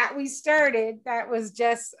 that we started. That was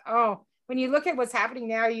just, when you look at what's happening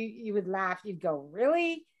now, you would laugh. You'd go,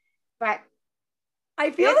 really? But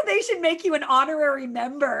I feel that they should make you an honorary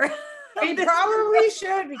member. We probably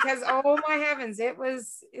should, because oh my heavens, it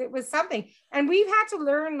was something. And we've had to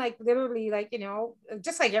learn, like literally, like, you know,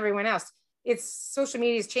 just like everyone else, it's social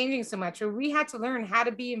media is changing so much, or we had to learn how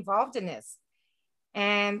to be involved in this.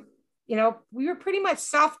 And you know, we were pretty much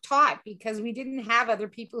self-taught because we didn't have other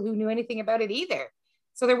people who knew anything about it either.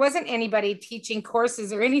 So there wasn't anybody teaching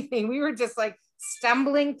courses or anything. We were just like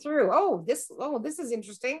stumbling through. Oh, this is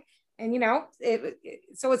interesting. And you know,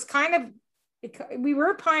 so it's kind of, we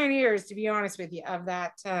were pioneers, to be honest with you, of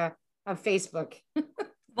that, of Facebook.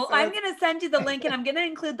 Well, so I'm going to send you the link, and I'm going to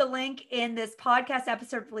include the link in this podcast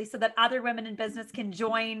episode, Felice, so that other women in business can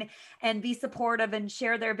join and be supportive and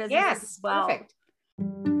share their business as well. Perfect.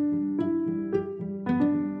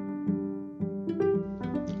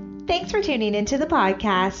 Thanks for tuning into the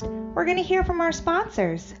podcast. We're going to hear from our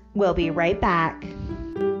sponsors. We'll be right back.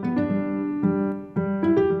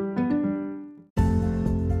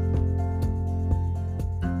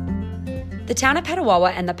 The Town of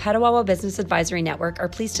Petawawa and the Petawawa Business Advisory Network are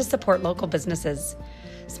pleased to support local businesses.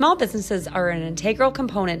 Small businesses are an integral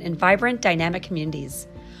component in vibrant, dynamic communities.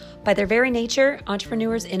 By their very nature,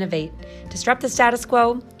 entrepreneurs innovate, disrupt the status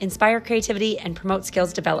quo, inspire creativity, and promote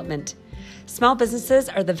skills development. Small businesses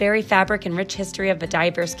are the very fabric and rich history of a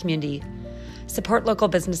diverse community. Support local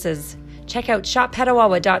businesses. Check out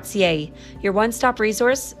shoppetawawa.ca, your one-stop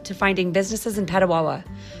resource to finding businesses in Petawawa.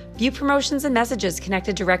 View promotions and messages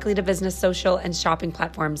connected directly to business, social, and shopping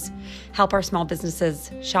platforms. Help our small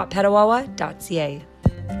businesses. shoppetawawa.ca.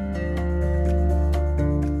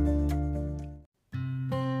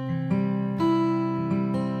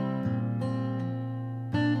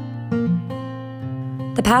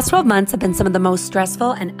 The past 12 months have been some of the most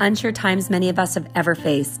stressful and unsure times many of us have ever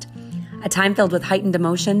faced. A time filled with heightened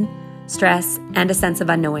emotion, stress, and a sense of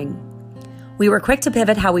unknowing. We were quick to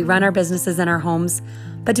pivot how we run our businesses and our homes,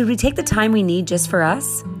 but did we take the time we need just for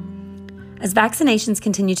us? As vaccinations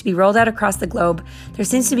continue to be rolled out across the globe, there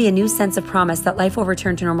seems to be a new sense of promise that life will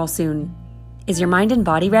return to normal soon. Is your mind and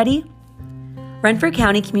body ready? Renfrew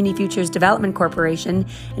County Community Futures Development Corporation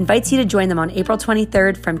invites you to join them on April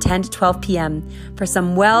 23rd from 10 to 12 p.m. for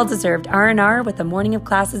some well-deserved R&R with a morning of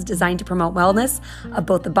classes designed to promote wellness of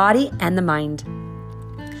both the body and the mind.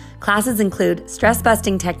 Classes include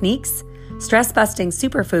stress-busting techniques, stress-busting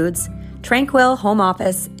superfoods, tranquil home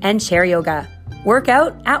office, and chair yoga.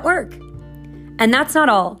 Workout at work. And that's not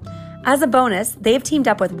all. As a bonus, they've teamed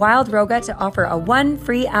up with Wild Yoga to offer a 1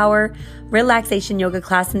 free hour relaxation yoga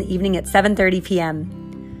class in the evening at 7:30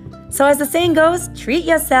 p.m. So as the saying goes, treat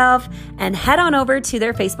yourself and head on over to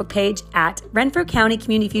their Facebook page at Renfrew County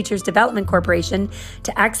Community Futures Development Corporation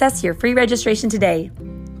to access your free registration today.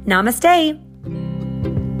 Namaste.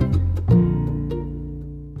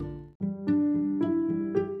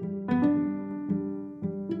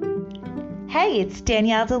 Hey, it's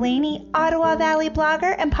Danielle Delaney, Ottawa Valley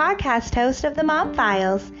blogger and podcast host of the Mom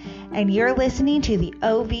Files, and you're listening to the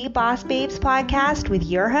OV Boss Babes podcast with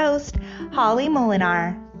your host, Holly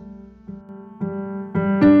Molinar.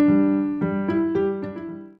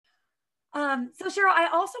 So Cheryl, I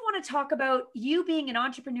also want to talk about you being an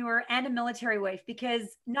entrepreneur and a military wife,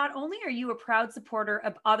 because not only are you a proud supporter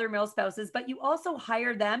of other mil spouses, but you also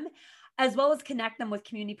hire them as well as connect them with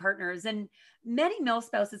community partners. And many mil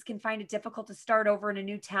spouses can find it difficult to start over in a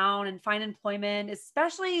new town and find employment,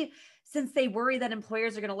 especially since they worry that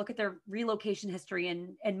employers are going to look at their relocation history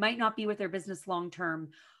and might not be with their business long-term.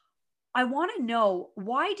 I want to know,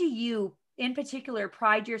 why do you in particular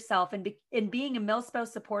pride yourself in being a mil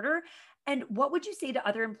spouse supporter? And what would you say to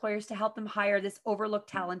other employers to help them hire this overlooked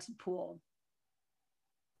talented pool?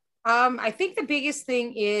 I think the biggest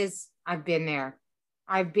thing is I've been there.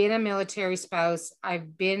 I've been a military spouse.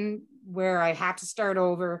 I've been where I had to start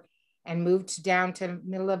over and moved down to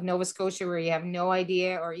middle of Nova Scotia where you have no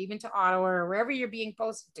idea, or even to Ottawa or wherever you're being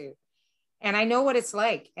posted to. And I know what it's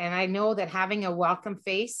like. And I know that having a welcome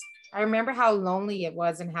face, I remember how lonely it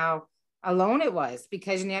was and how alone it was,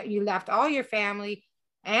 because you left all your family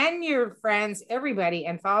and your friends, everybody,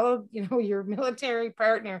 and followed, your military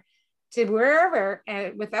partner to wherever,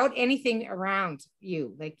 and without anything around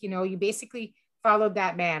you. Like, you basically followed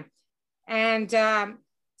that man. And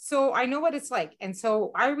so I know what it's like. And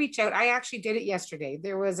so I reach out. I actually did it yesterday.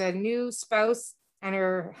 There was a new spouse and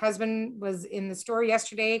her husband was in the store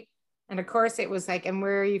yesterday. And of course it was like, and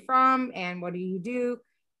where are you from? And what do you do?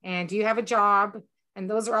 And do you have a job? And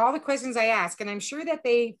those are all the questions I ask. And I'm sure that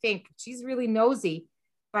they think she's really nosy,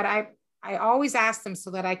 but I always ask them so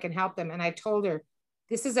that I can help them. And I told her,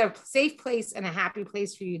 this is a safe place and a happy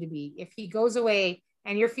place for you to be. If he goes away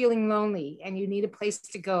and you're feeling lonely and you need a place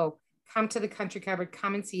to go, come to the Country Cupboard,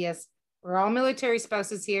 come and see us. We're all military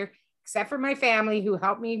spouses here. except for my family who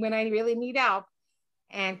help me when I really need help,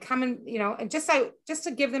 and come and, and just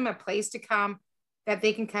to give them a place to come, that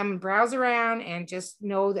they can come and browse around and just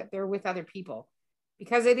know that they're with other people,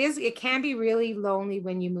 because it can be really lonely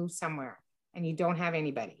when you move somewhere and you don't have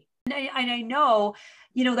anybody. And I know,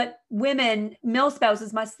 that women, mill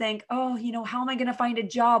spouses must think, oh, how am I going to find a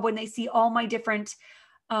job when they see all my different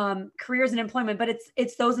careers and employment? But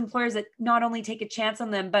it's those employers that not only take a chance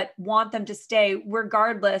on them, but want them to stay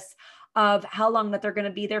regardless of how long that they're going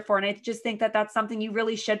to be there for. And I just think that that's something you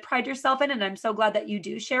really should pride yourself in. And I'm so glad that you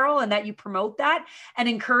do, Cheryl, and that you promote that and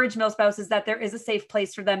encourage mill spouses that there is a safe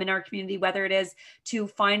place for them in our community, whether it is to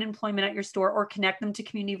find employment at your store or connect them to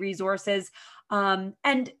community resources. And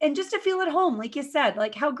just to feel at home, like you said,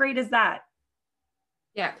 like how great is that?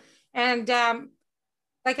 Yeah. And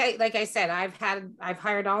like I said, I've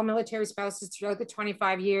hired all military spouses throughout the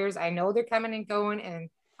 25 years. I know they're coming and going, and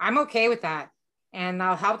I'm okay with that. And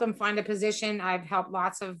I'll help them find a position. I've helped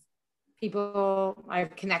lots of people.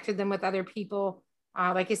 I've connected them with other people.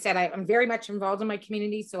 Like I said, I'm very much involved in my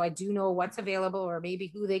community, so I do know what's available, or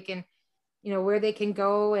maybe who they can, where they can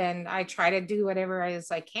go. And I try to do whatever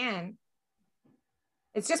as I can.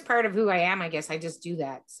 It's just part of who I am, I guess. I just do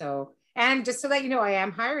that. So, and just to let you know, I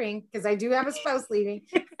am hiring because I do have a spouse leaving.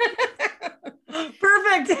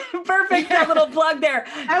 Perfect. A little plug there.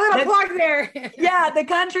 Plug there. Yeah, the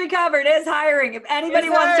Country Cupboard is hiring. If anybody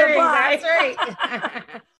wants to apply. That's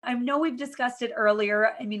right. I know we've discussed it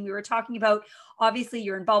earlier. I mean, we were talking about, obviously,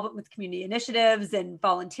 your involvement with community initiatives and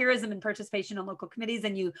volunteerism and participation in local committees,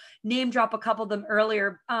 and you name drop a couple of them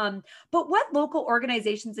earlier. But what local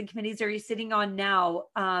organizations and committees are you sitting on now,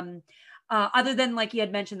 other than, like you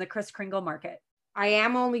had mentioned, the Kris Kringle Market? I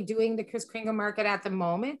am only doing the Kris Kringle Market at the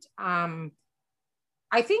moment.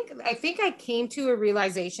 I think I came to a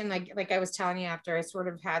realization, like I was telling you after I sort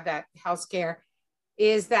of had that health scare,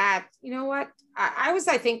 is that, you know what, I was,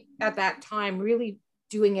 I think at that time really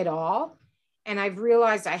doing it all. And I've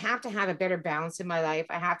realized I have to have a better balance in my life.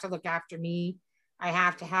 I have to look after me. I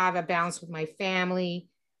have to have a balance with my family.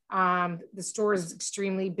 The store is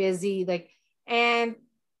extremely busy. And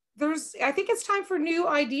I think it's time for new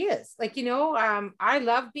ideas. I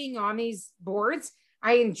love being on these boards.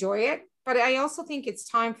 I enjoy it. But I also think it's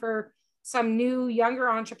time for some new younger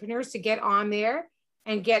entrepreneurs to get on there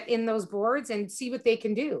and get in those boards and see what they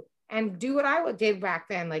can do and do what I did back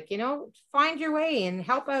then. Find your way and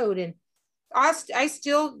help out. And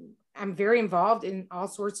I'm very involved in all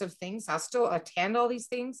sorts of things. I'll still attend all these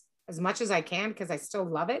things as much as I can because I still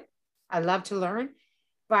love it. I love to learn,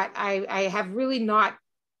 but I have really not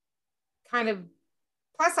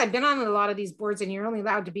plus I've been on a lot of these boards and you're only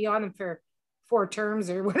allowed to be on them for 4 terms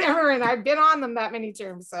or whatever. And I've been on them that many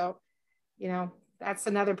terms. So, that's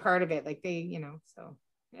another part of it. So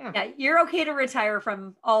yeah. Yeah, you're okay to retire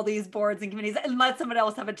from all these boards and committees and let someone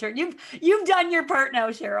else have a turn. You've done your part now,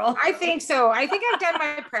 Cheryl. I think so. I think I've done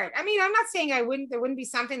my part. I mean, I'm not saying there wouldn't be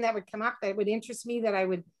something that would come up that would interest me that I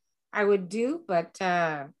would do, but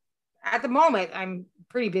at the moment I'm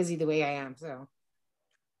pretty busy the way I am. So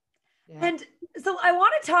yeah. And so I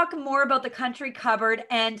want to talk more about the Country Cupboard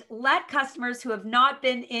and let customers who have not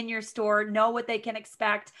been in your store know what they can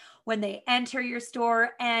expect when they enter your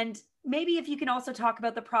store. And maybe if you can also talk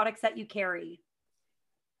about the products that you carry.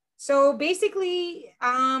 So basically,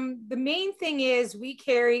 the main thing is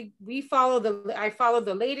I follow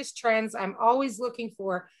the latest trends. I'm always looking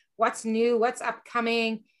for what's new, what's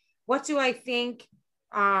upcoming, what do I think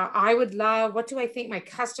I would love, what do I think my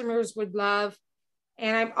customers would love.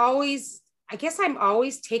 And I'm always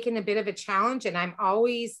taking a bit of a challenge, and I'm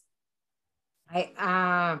always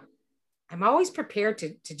prepared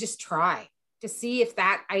to just try to see if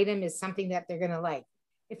that item is something that they're going to like.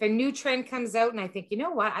 If a new trend comes out and I think, you know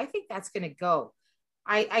what, I think that's going to go.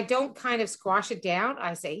 I don't kind of squash it down.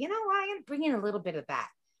 I say, you know what, I'm going to bring in a little bit of that,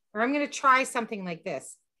 or I'm going to try something like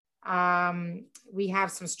this. We have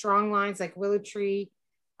some strong lines like Willow Tree,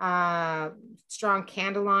 strong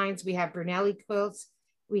candle lines. We have Brunelli quilts.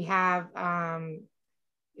 We have, I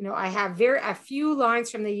have a few lines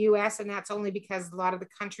from the US, and that's only because a lot of the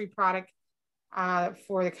country product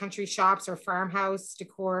for the country shops or farmhouse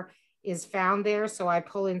decor is found there. So I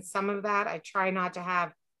pull in some of that. I try not to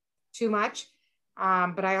have too much,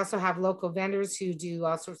 but I also have local vendors who do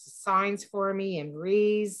all sorts of signs for me and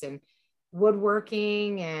wreaths and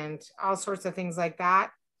woodworking and all sorts of things like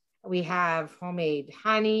that. We have homemade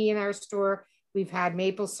honey in our store. We've had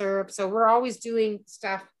maple syrup. So we're always doing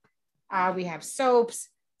stuff. We have soaps.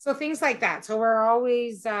 So things like that. So we're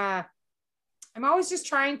always, I'm always just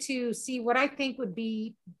trying to see what I think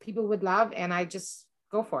people would love. And I just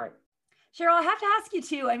go for it. Cheryl, I have to ask you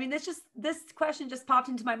too. I mean, this question just popped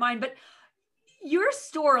into my mind, but your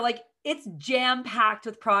store, like, it's jam packed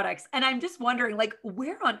with products. And I'm just wondering, like,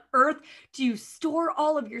 where on earth do you store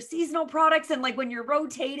all of your seasonal products? And like when you're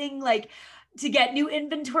rotating, like to get new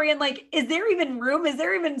inventory, and like, is there even room? Is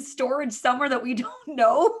there even storage somewhere that we don't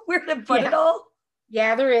know where to put it all?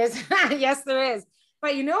 Yeah, there is. Yes, there is.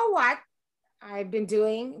 But you know what I've been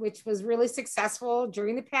doing, which was really successful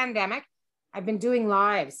during the pandemic? I've been doing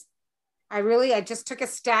lives. I just took a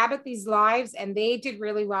stab at these lives, and they did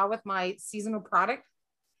really well with my seasonal product,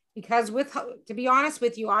 because to be honest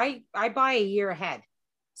with you, I buy a year ahead.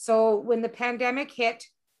 So when the pandemic hit,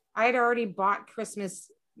 I had already bought Christmas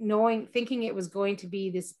thinking it was going to be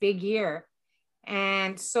this big year.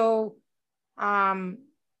 And so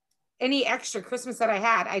any extra Christmas that I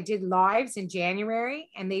had, I did lives in January,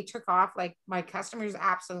 and they took off. Like, my customers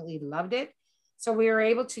absolutely loved it. So we were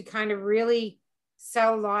able to kind of really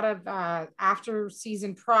sell a lot of after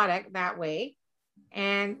season product that way.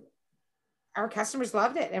 And our customers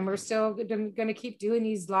loved it. And we're still going to keep doing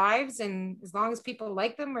these lives. And as long as people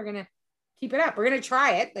like them, we're going to keep it up. We're going to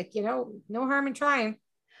try it. Like, no harm in trying.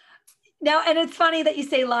 Now, and it's funny that you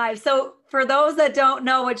say live. So for those that don't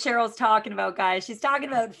know what Cheryl's talking about, guys, she's talking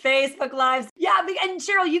about Facebook lives. Yeah. And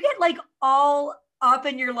Cheryl, you get like all up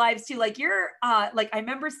in your lives too. Like you're like, I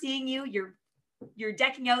remember seeing you're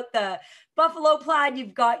decking out the buffalo plaid.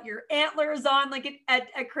 You've got your antlers on like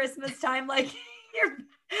at Christmas time. Like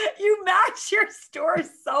you match your store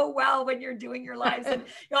so well when you're doing your lives, and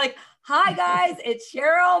you're like, hi guys, it's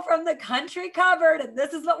Cheryl from the Country Cupboard, and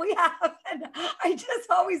this is what we have. And I just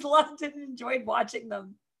always loved and enjoyed watching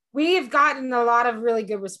them. We've gotten a lot of really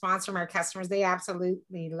good response from our customers. They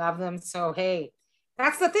absolutely love them. So, hey,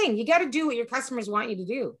 that's the thing. You got to do what your customers want you to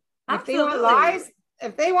do. Absolutely.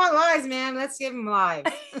 If they want lives, man, let's give them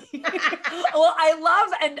lives. Well, I love,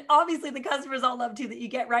 and obviously the customers all love too, that you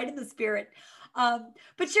get right in the spirit. But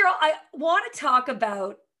Cheryl, I want to talk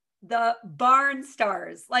about the barn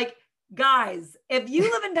stars. Like, guys, if you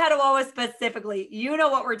live in Petawawa specifically, you know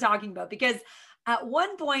what we're talking about, because at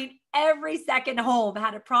one point, every second home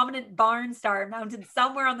had a prominent barn star mounted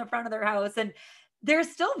somewhere on the front of their house, and they're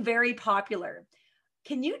still very popular.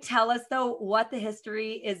 Can you tell us, though, what the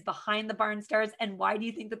history is behind the barn stars, and why do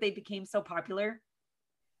you think that they became so popular?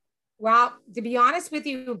 Well, to be honest with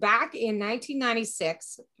you, back in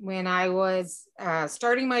 1996, when I was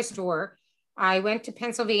starting my store, I went to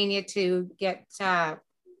Pennsylvania to get some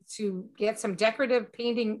decorative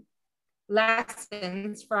painting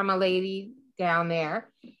lessons from a lady down there.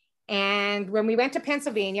 And when we went to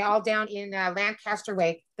Pennsylvania, all down in Lancaster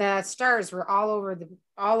Way, the stars were all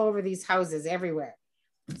over these houses everywhere.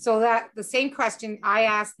 So that the same question I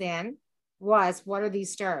asked then was, what are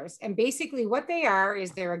these stars? And basically what they are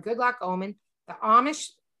is they're a good luck omen. The Amish,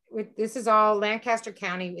 this is all Lancaster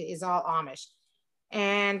County, is all Amish.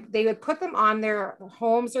 And they would put them on their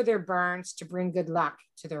homes or their barns to bring good luck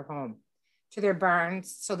to their home, to their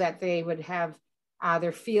barns, so that they would have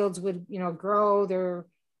their fields would, grow,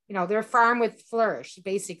 their farm would flourish,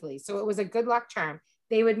 basically. So it was a good luck charm.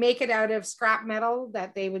 They would make it out of scrap metal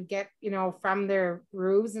that they would get, from their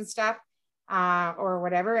roofs and stuff. Or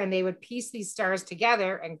whatever, and they would piece these stars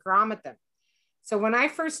together and grommet them. So when I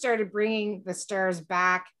first started bringing the stars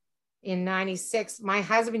back in 96, my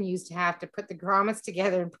husband used to have to put the grommets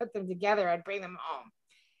together and put them together. I'd bring them home,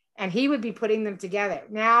 and he would be putting them together.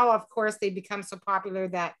 Now, of course, they become so popular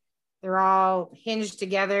that they're all hinged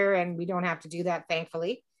together, and we don't have to do that,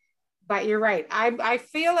 thankfully. But you're right. I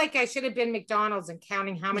feel like I should have been McDonald's and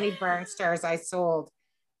counting how many barn stars I sold.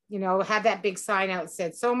 Had that big sign out that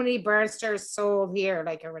said so many barn stars sold here,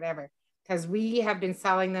 like, or whatever, because we have been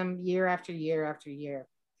selling them year after year after year.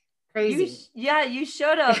 Crazy. You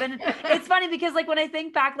should have. And it's funny because, like, when I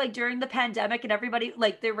think back, like during the pandemic and everybody,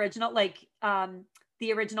 like the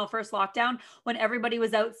original first lockdown, when everybody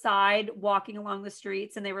was outside walking along the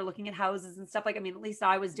streets and they were looking at houses and stuff, like, I mean, at least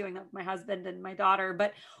I was doing that with my husband and my daughter,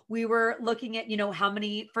 but we were looking at, how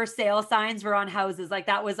many for sale signs were on houses. Like,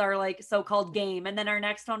 that was our like so-called game. And then our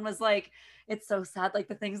next one was like, it's so sad, like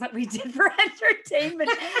the things that we did for entertainment.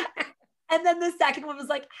 And then the second one was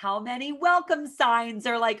like, how many welcome signs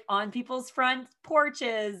are like on people's front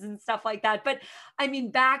porches and stuff like that. But I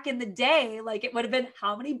mean, back in the day, like it would have been,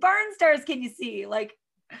 how many barn stars can you see? Like,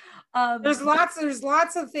 there's lots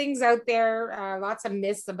of things out there, lots of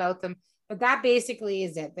myths about them, but that basically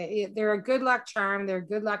is it. They're a good luck charm. They're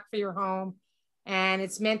good luck for your home, and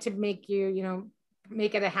it's meant to make you,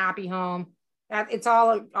 make it a happy home. That it's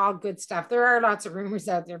all good stuff. There are lots of rumors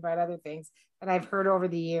out there about other things that I've heard over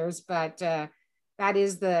the years, but that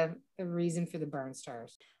is the reason for the barn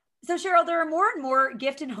stars. So Cheryl, there are more and more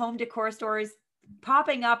gift and home decor stores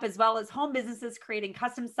popping up, as well as home businesses creating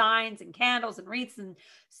custom signs and candles and wreaths and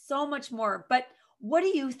so much more. But what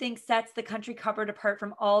do you think sets the Country Cupboard apart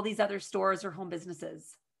from all these other stores or home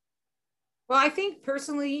businesses? Well, I think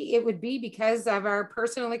personally it would be because of our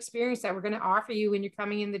personal experience that we're going to offer you when you're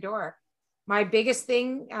coming in the door. My biggest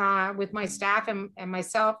thing with my staff and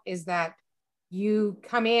myself is that you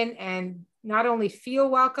come in and not only feel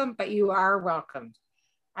welcome, but you are welcomed.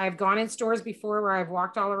 I've gone in stores before where I've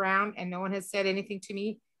walked all around and no one has said anything to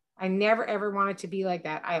me. I never, ever want it to be like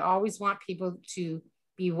that. I always want people to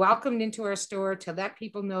be welcomed into our store, to let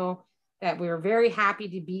people know that we're very happy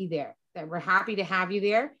to be there, that we're happy to have you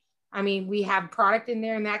there. I mean, we have product in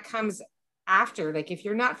there and that comes after. Like if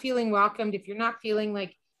you're not feeling welcomed, if you're not feeling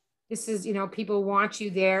like this is, you know, people want you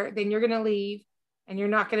there, then you're going to leave and you're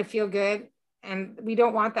not going to feel good. And we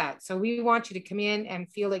don't want that. So we want you to come in and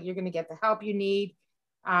feel like you're going to get the help you need,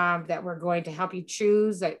 that we're going to help you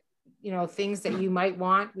choose that, you know, things that you might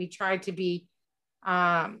want. We try to be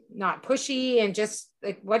not pushy and just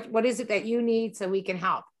like, what is it that you need so we can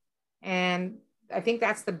help? And I think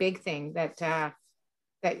that's the big thing that,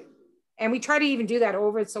 and we try to even do that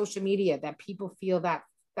over social media, that people feel that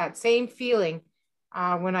same feeling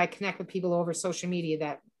when I connect with people over social media,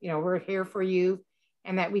 that, you know, we're here for you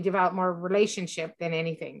and that we develop more relationship than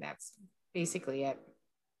anything. That's basically it.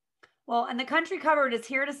 Well, and the Country Cupboard is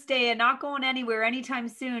here to stay and not going anywhere anytime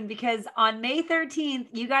soon, because on May 13th,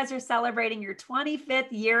 you guys are celebrating your 25th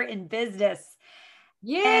year in business.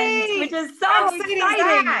 Yay! Which is so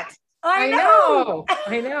exciting. I know,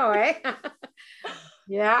 eh?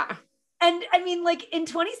 Yeah. And I mean, like in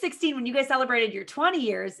 2016, when you guys celebrated your 20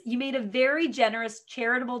 years, you made a very generous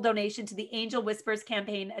charitable donation to the Angel Whispers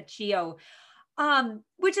campaign at CHEO,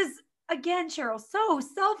 which is, again, Cheryl, so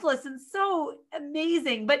selfless and so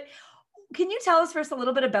amazing. But can you tell us first a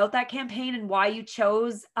little bit about that campaign and why you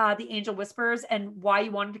chose the Angel Whispers and why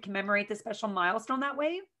you wanted to commemorate this special milestone that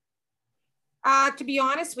way? To be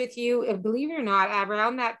honest with you, believe it or not,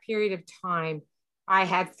 around that period of time, I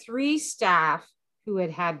had 3 staff who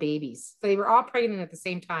had babies. So they were all pregnant at the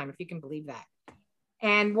same time, if you can believe that.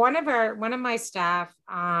 And one of my staff,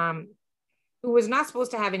 who was not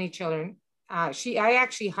supposed to have any children, I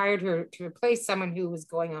actually hired her to replace someone who was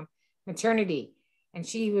going on maternity. And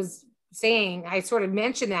she was saying, I sort of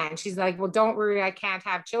mentioned that, and she's like, well, don't worry, I can't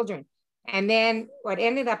have children. And then what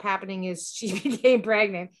ended up happening is she became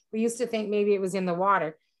pregnant. We used to think maybe it was in the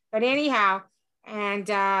water, but anyhow, and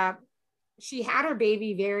she had her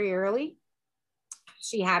baby very early.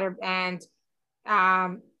 She had her, and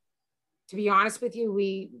to be honest with you,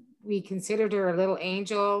 we considered her a little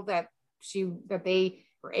angel, that they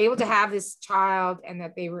were able to have this child, and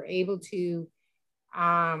that they were able to, you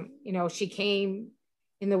know, she came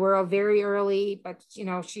in the world very early, but, you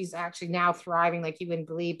know, she's actually now thriving like you wouldn't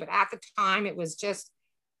believe. But at the time, it was just,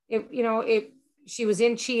 she was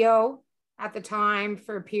in CHEO at the time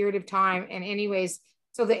for a period of time. And anyways,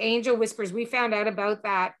 so the Angel Whispers, we found out about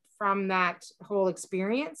that from that whole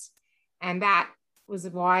experience. And that was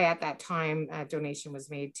why at that time a donation was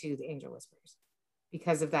made to the Angel Whispers,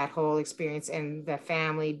 because of that whole experience and the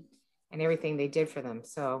family and everything they did for them.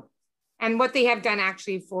 So, and what they have done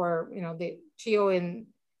actually for, you know, the CHEO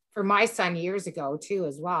for my son years ago too,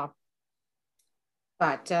 as well.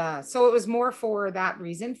 But so it was more for that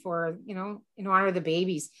reason, for, you know, in honor of the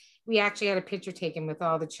babies. We actually had a picture taken with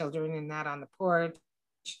all the children and that on the porch.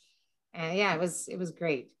 And yeah, it was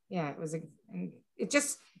great. Yeah, it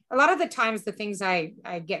just, a lot of the times the things I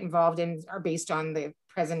get involved in are based on the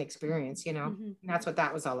present experience, you know, and that's what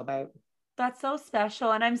that was all about. That's so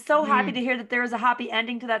special. And I'm so happy to hear that there was a happy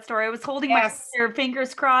ending to that story. I was holding my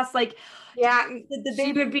fingers crossed, like, yeah, the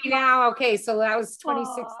baby would be now. Okay. So that was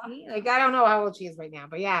 2016. Like, I don't know how old she is right now,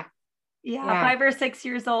 but yeah. Yeah. 5 or 6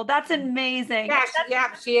 years old. That's amazing.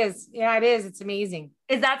 Yeah, she is. Yeah, it is. It's amazing.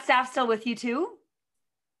 Is that staff still with you too?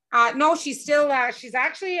 No, she's still, she's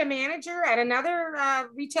actually a manager at another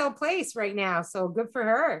retail place right now. So good for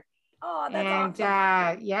her. Oh, that's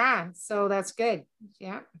awesome. Yeah, so that's good.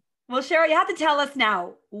 Yeah. Well, Cheryl, you have to tell us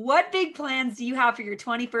now, what big plans do you have for your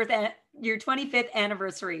 25th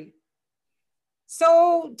anniversary?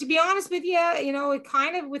 So to be honest with you, you know, it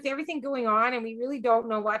kind of, with everything going on and we really don't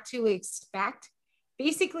know what to expect.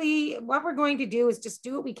 Basically, what we're going to do is just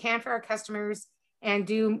do what we can for our customers and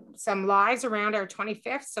do some lives around our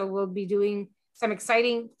 25th. So we'll be doing some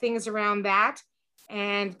exciting things around that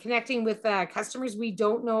and connecting with customers. We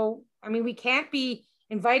don't know. I mean, we can't be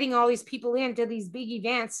inviting all these people into these big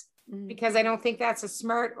events because I don't think that's a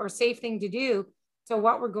smart or safe thing to do. So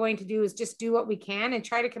what we're going to do is just do what we can and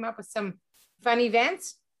try to come up with some fun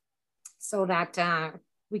events so that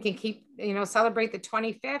we can keep, celebrate the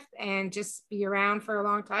 25th and just be around for a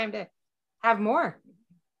long time to have more.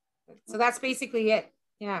 So that's basically it.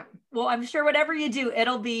 Yeah. Well, I'm sure whatever you do,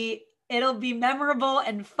 it'll be memorable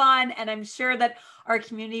and fun. And I'm sure that our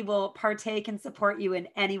community will partake and support you in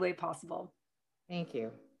any way possible. Thank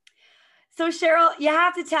you. So Cheryl, you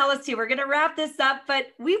have to tell us too, we're going to wrap this up, but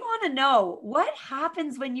we want to know what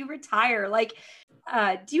happens when you retire. Like,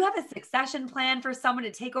 do you have a succession plan for someone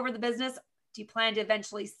to take over the business? Do you plan to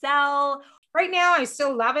eventually sell? Right now, I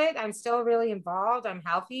still love it. I'm still really involved. I'm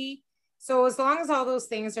healthy. So as long as all those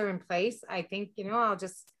things are in place, I think, I'll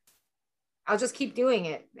just keep doing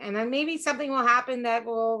it. And then maybe something will happen that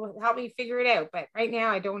will help me figure it out. But right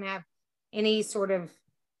now I don't have any sort of,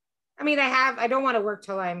 I don't want to work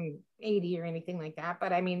till I'm 80 or anything like that.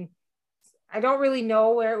 But I don't really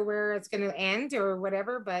know where it's going to end or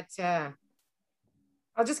whatever, but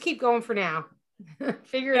I'll just keep going for now.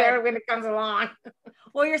 Figure it out when it comes along.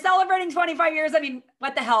 Well, you're celebrating 25 years.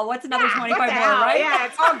 What the hell? What's another 25 more, right? Yeah,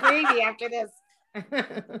 it's all gravy after this.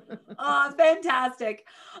 Oh, fantastic.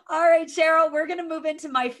 All right, Cheryl, we're going to move into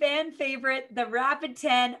my fan favorite, the Rapid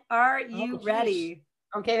 10. Are you ready?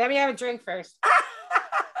 Okay, let me have a drink first.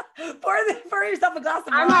 Pour yourself a glass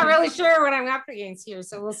of wine. I'm not really sure what I'm up against here,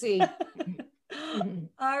 so we'll see.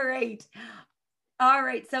 All right.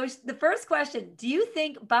 So the first question, do you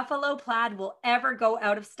think buffalo plaid will ever go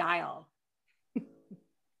out of style?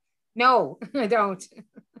 No, I don't.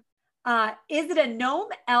 Is it a gnome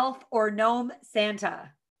elf or gnome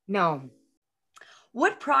Santa? No.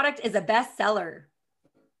 What product is a bestseller?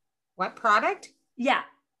 What product? Yeah.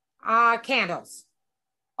 Candles.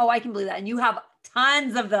 Oh, I can believe that. And you have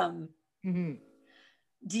tons of them. Mm-hmm.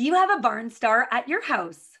 Do you have a barn star at your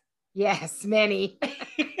house? Yes, many.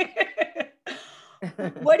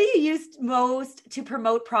 What do you use most to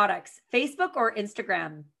promote products? Facebook or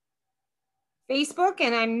Instagram? Facebook,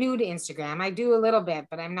 and I'm new to Instagram. I do a little bit,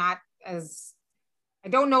 but I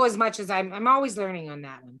don't know as much as I'm always learning on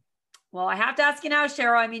that one. Well, I have to ask you now,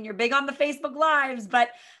 Cheryl. You're big on the Facebook Lives,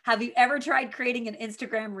 but have you ever tried creating an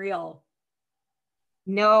Instagram reel?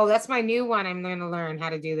 No, that's my new one. I'm going to learn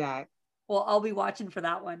how to do that. Well, I'll be watching for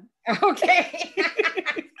that one. Okay.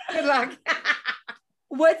 Good luck.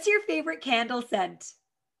 What's your favorite candle scent?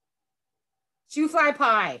 Shoofly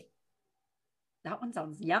pie. That one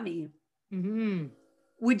sounds yummy. Mm-hmm.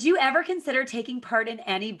 Would you ever consider taking part in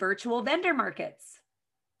any virtual vendor markets?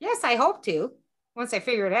 Yes, I hope to, once I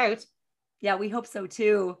figure it out. Yeah, we hope so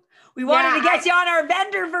too. We wanted to get you on our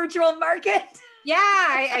vendor virtual market. Yeah,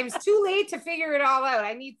 I was too late to figure it all out.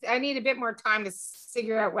 I need a bit more time to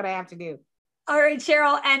figure out what I have to do. All right,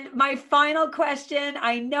 Cheryl. And my final question,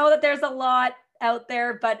 I know that there's a lot out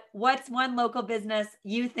there, but what's one local business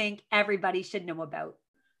you think everybody should know about?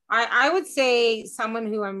 I would say someone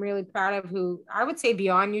who I'm really proud of, who I would say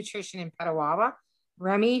Beyond Nutrition in Petawawa.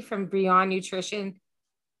 Remy from Beyond Nutrition,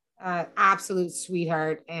 absolute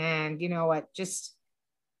sweetheart. And you know what, just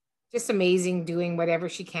amazing, doing whatever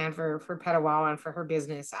she can for Petawawa and for her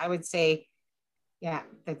business. I would say,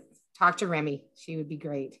 talk to Remy. She would be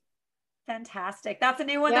great. Fantastic. That's a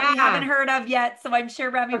new one that we haven't heard of yet. So I'm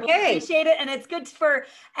sure Remy will appreciate it. And it's good for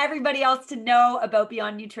everybody else to know about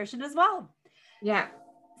Beyond Nutrition as well. Yeah.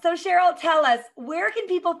 So Cheryl, tell us, where can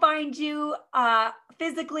people find you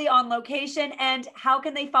physically on location, and how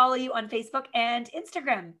can they follow you on Facebook and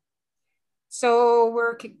Instagram? So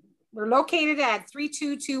we're located at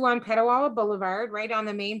 3221 Petawawa Boulevard, right on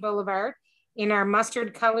the main boulevard, in our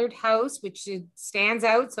mustard colored house, which stands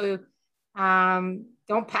out. So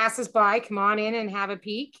don't pass us by, come on in and have a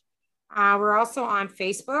peek. We're also on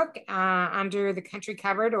Facebook under the Country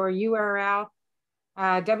Covered, or URL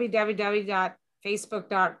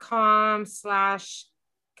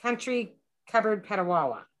www.facebook.com/Country Covered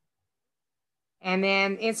Petawawa. And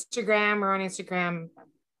then Instagram, we're on Instagram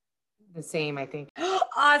the same, I think.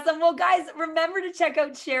 Awesome. Well, guys, remember to check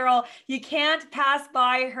out Cheryl. You can't pass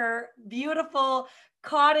by her beautiful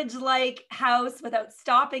cottage-like house without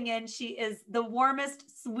stopping in. She is the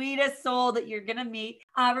warmest, sweetest soul that you're going to meet.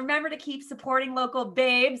 Remember to keep supporting local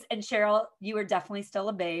babes. And Cheryl, you are definitely still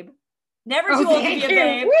a babe. Never too old to be a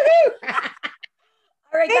babe.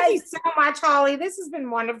 All right, guys. Thank you so much, Holly. This has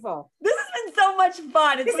been wonderful. This has been so much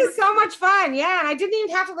fun. This is so much fun. Yeah. And I didn't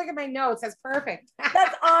even have to look at my notes. That's perfect.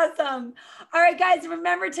 That's awesome. All right, guys.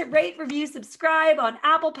 Remember to rate, review, subscribe on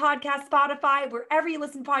Apple Podcasts, Spotify, wherever you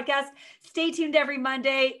listen to podcasts. Stay tuned every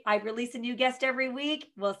Monday. I release a new guest every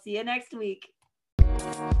week. We'll see you next week.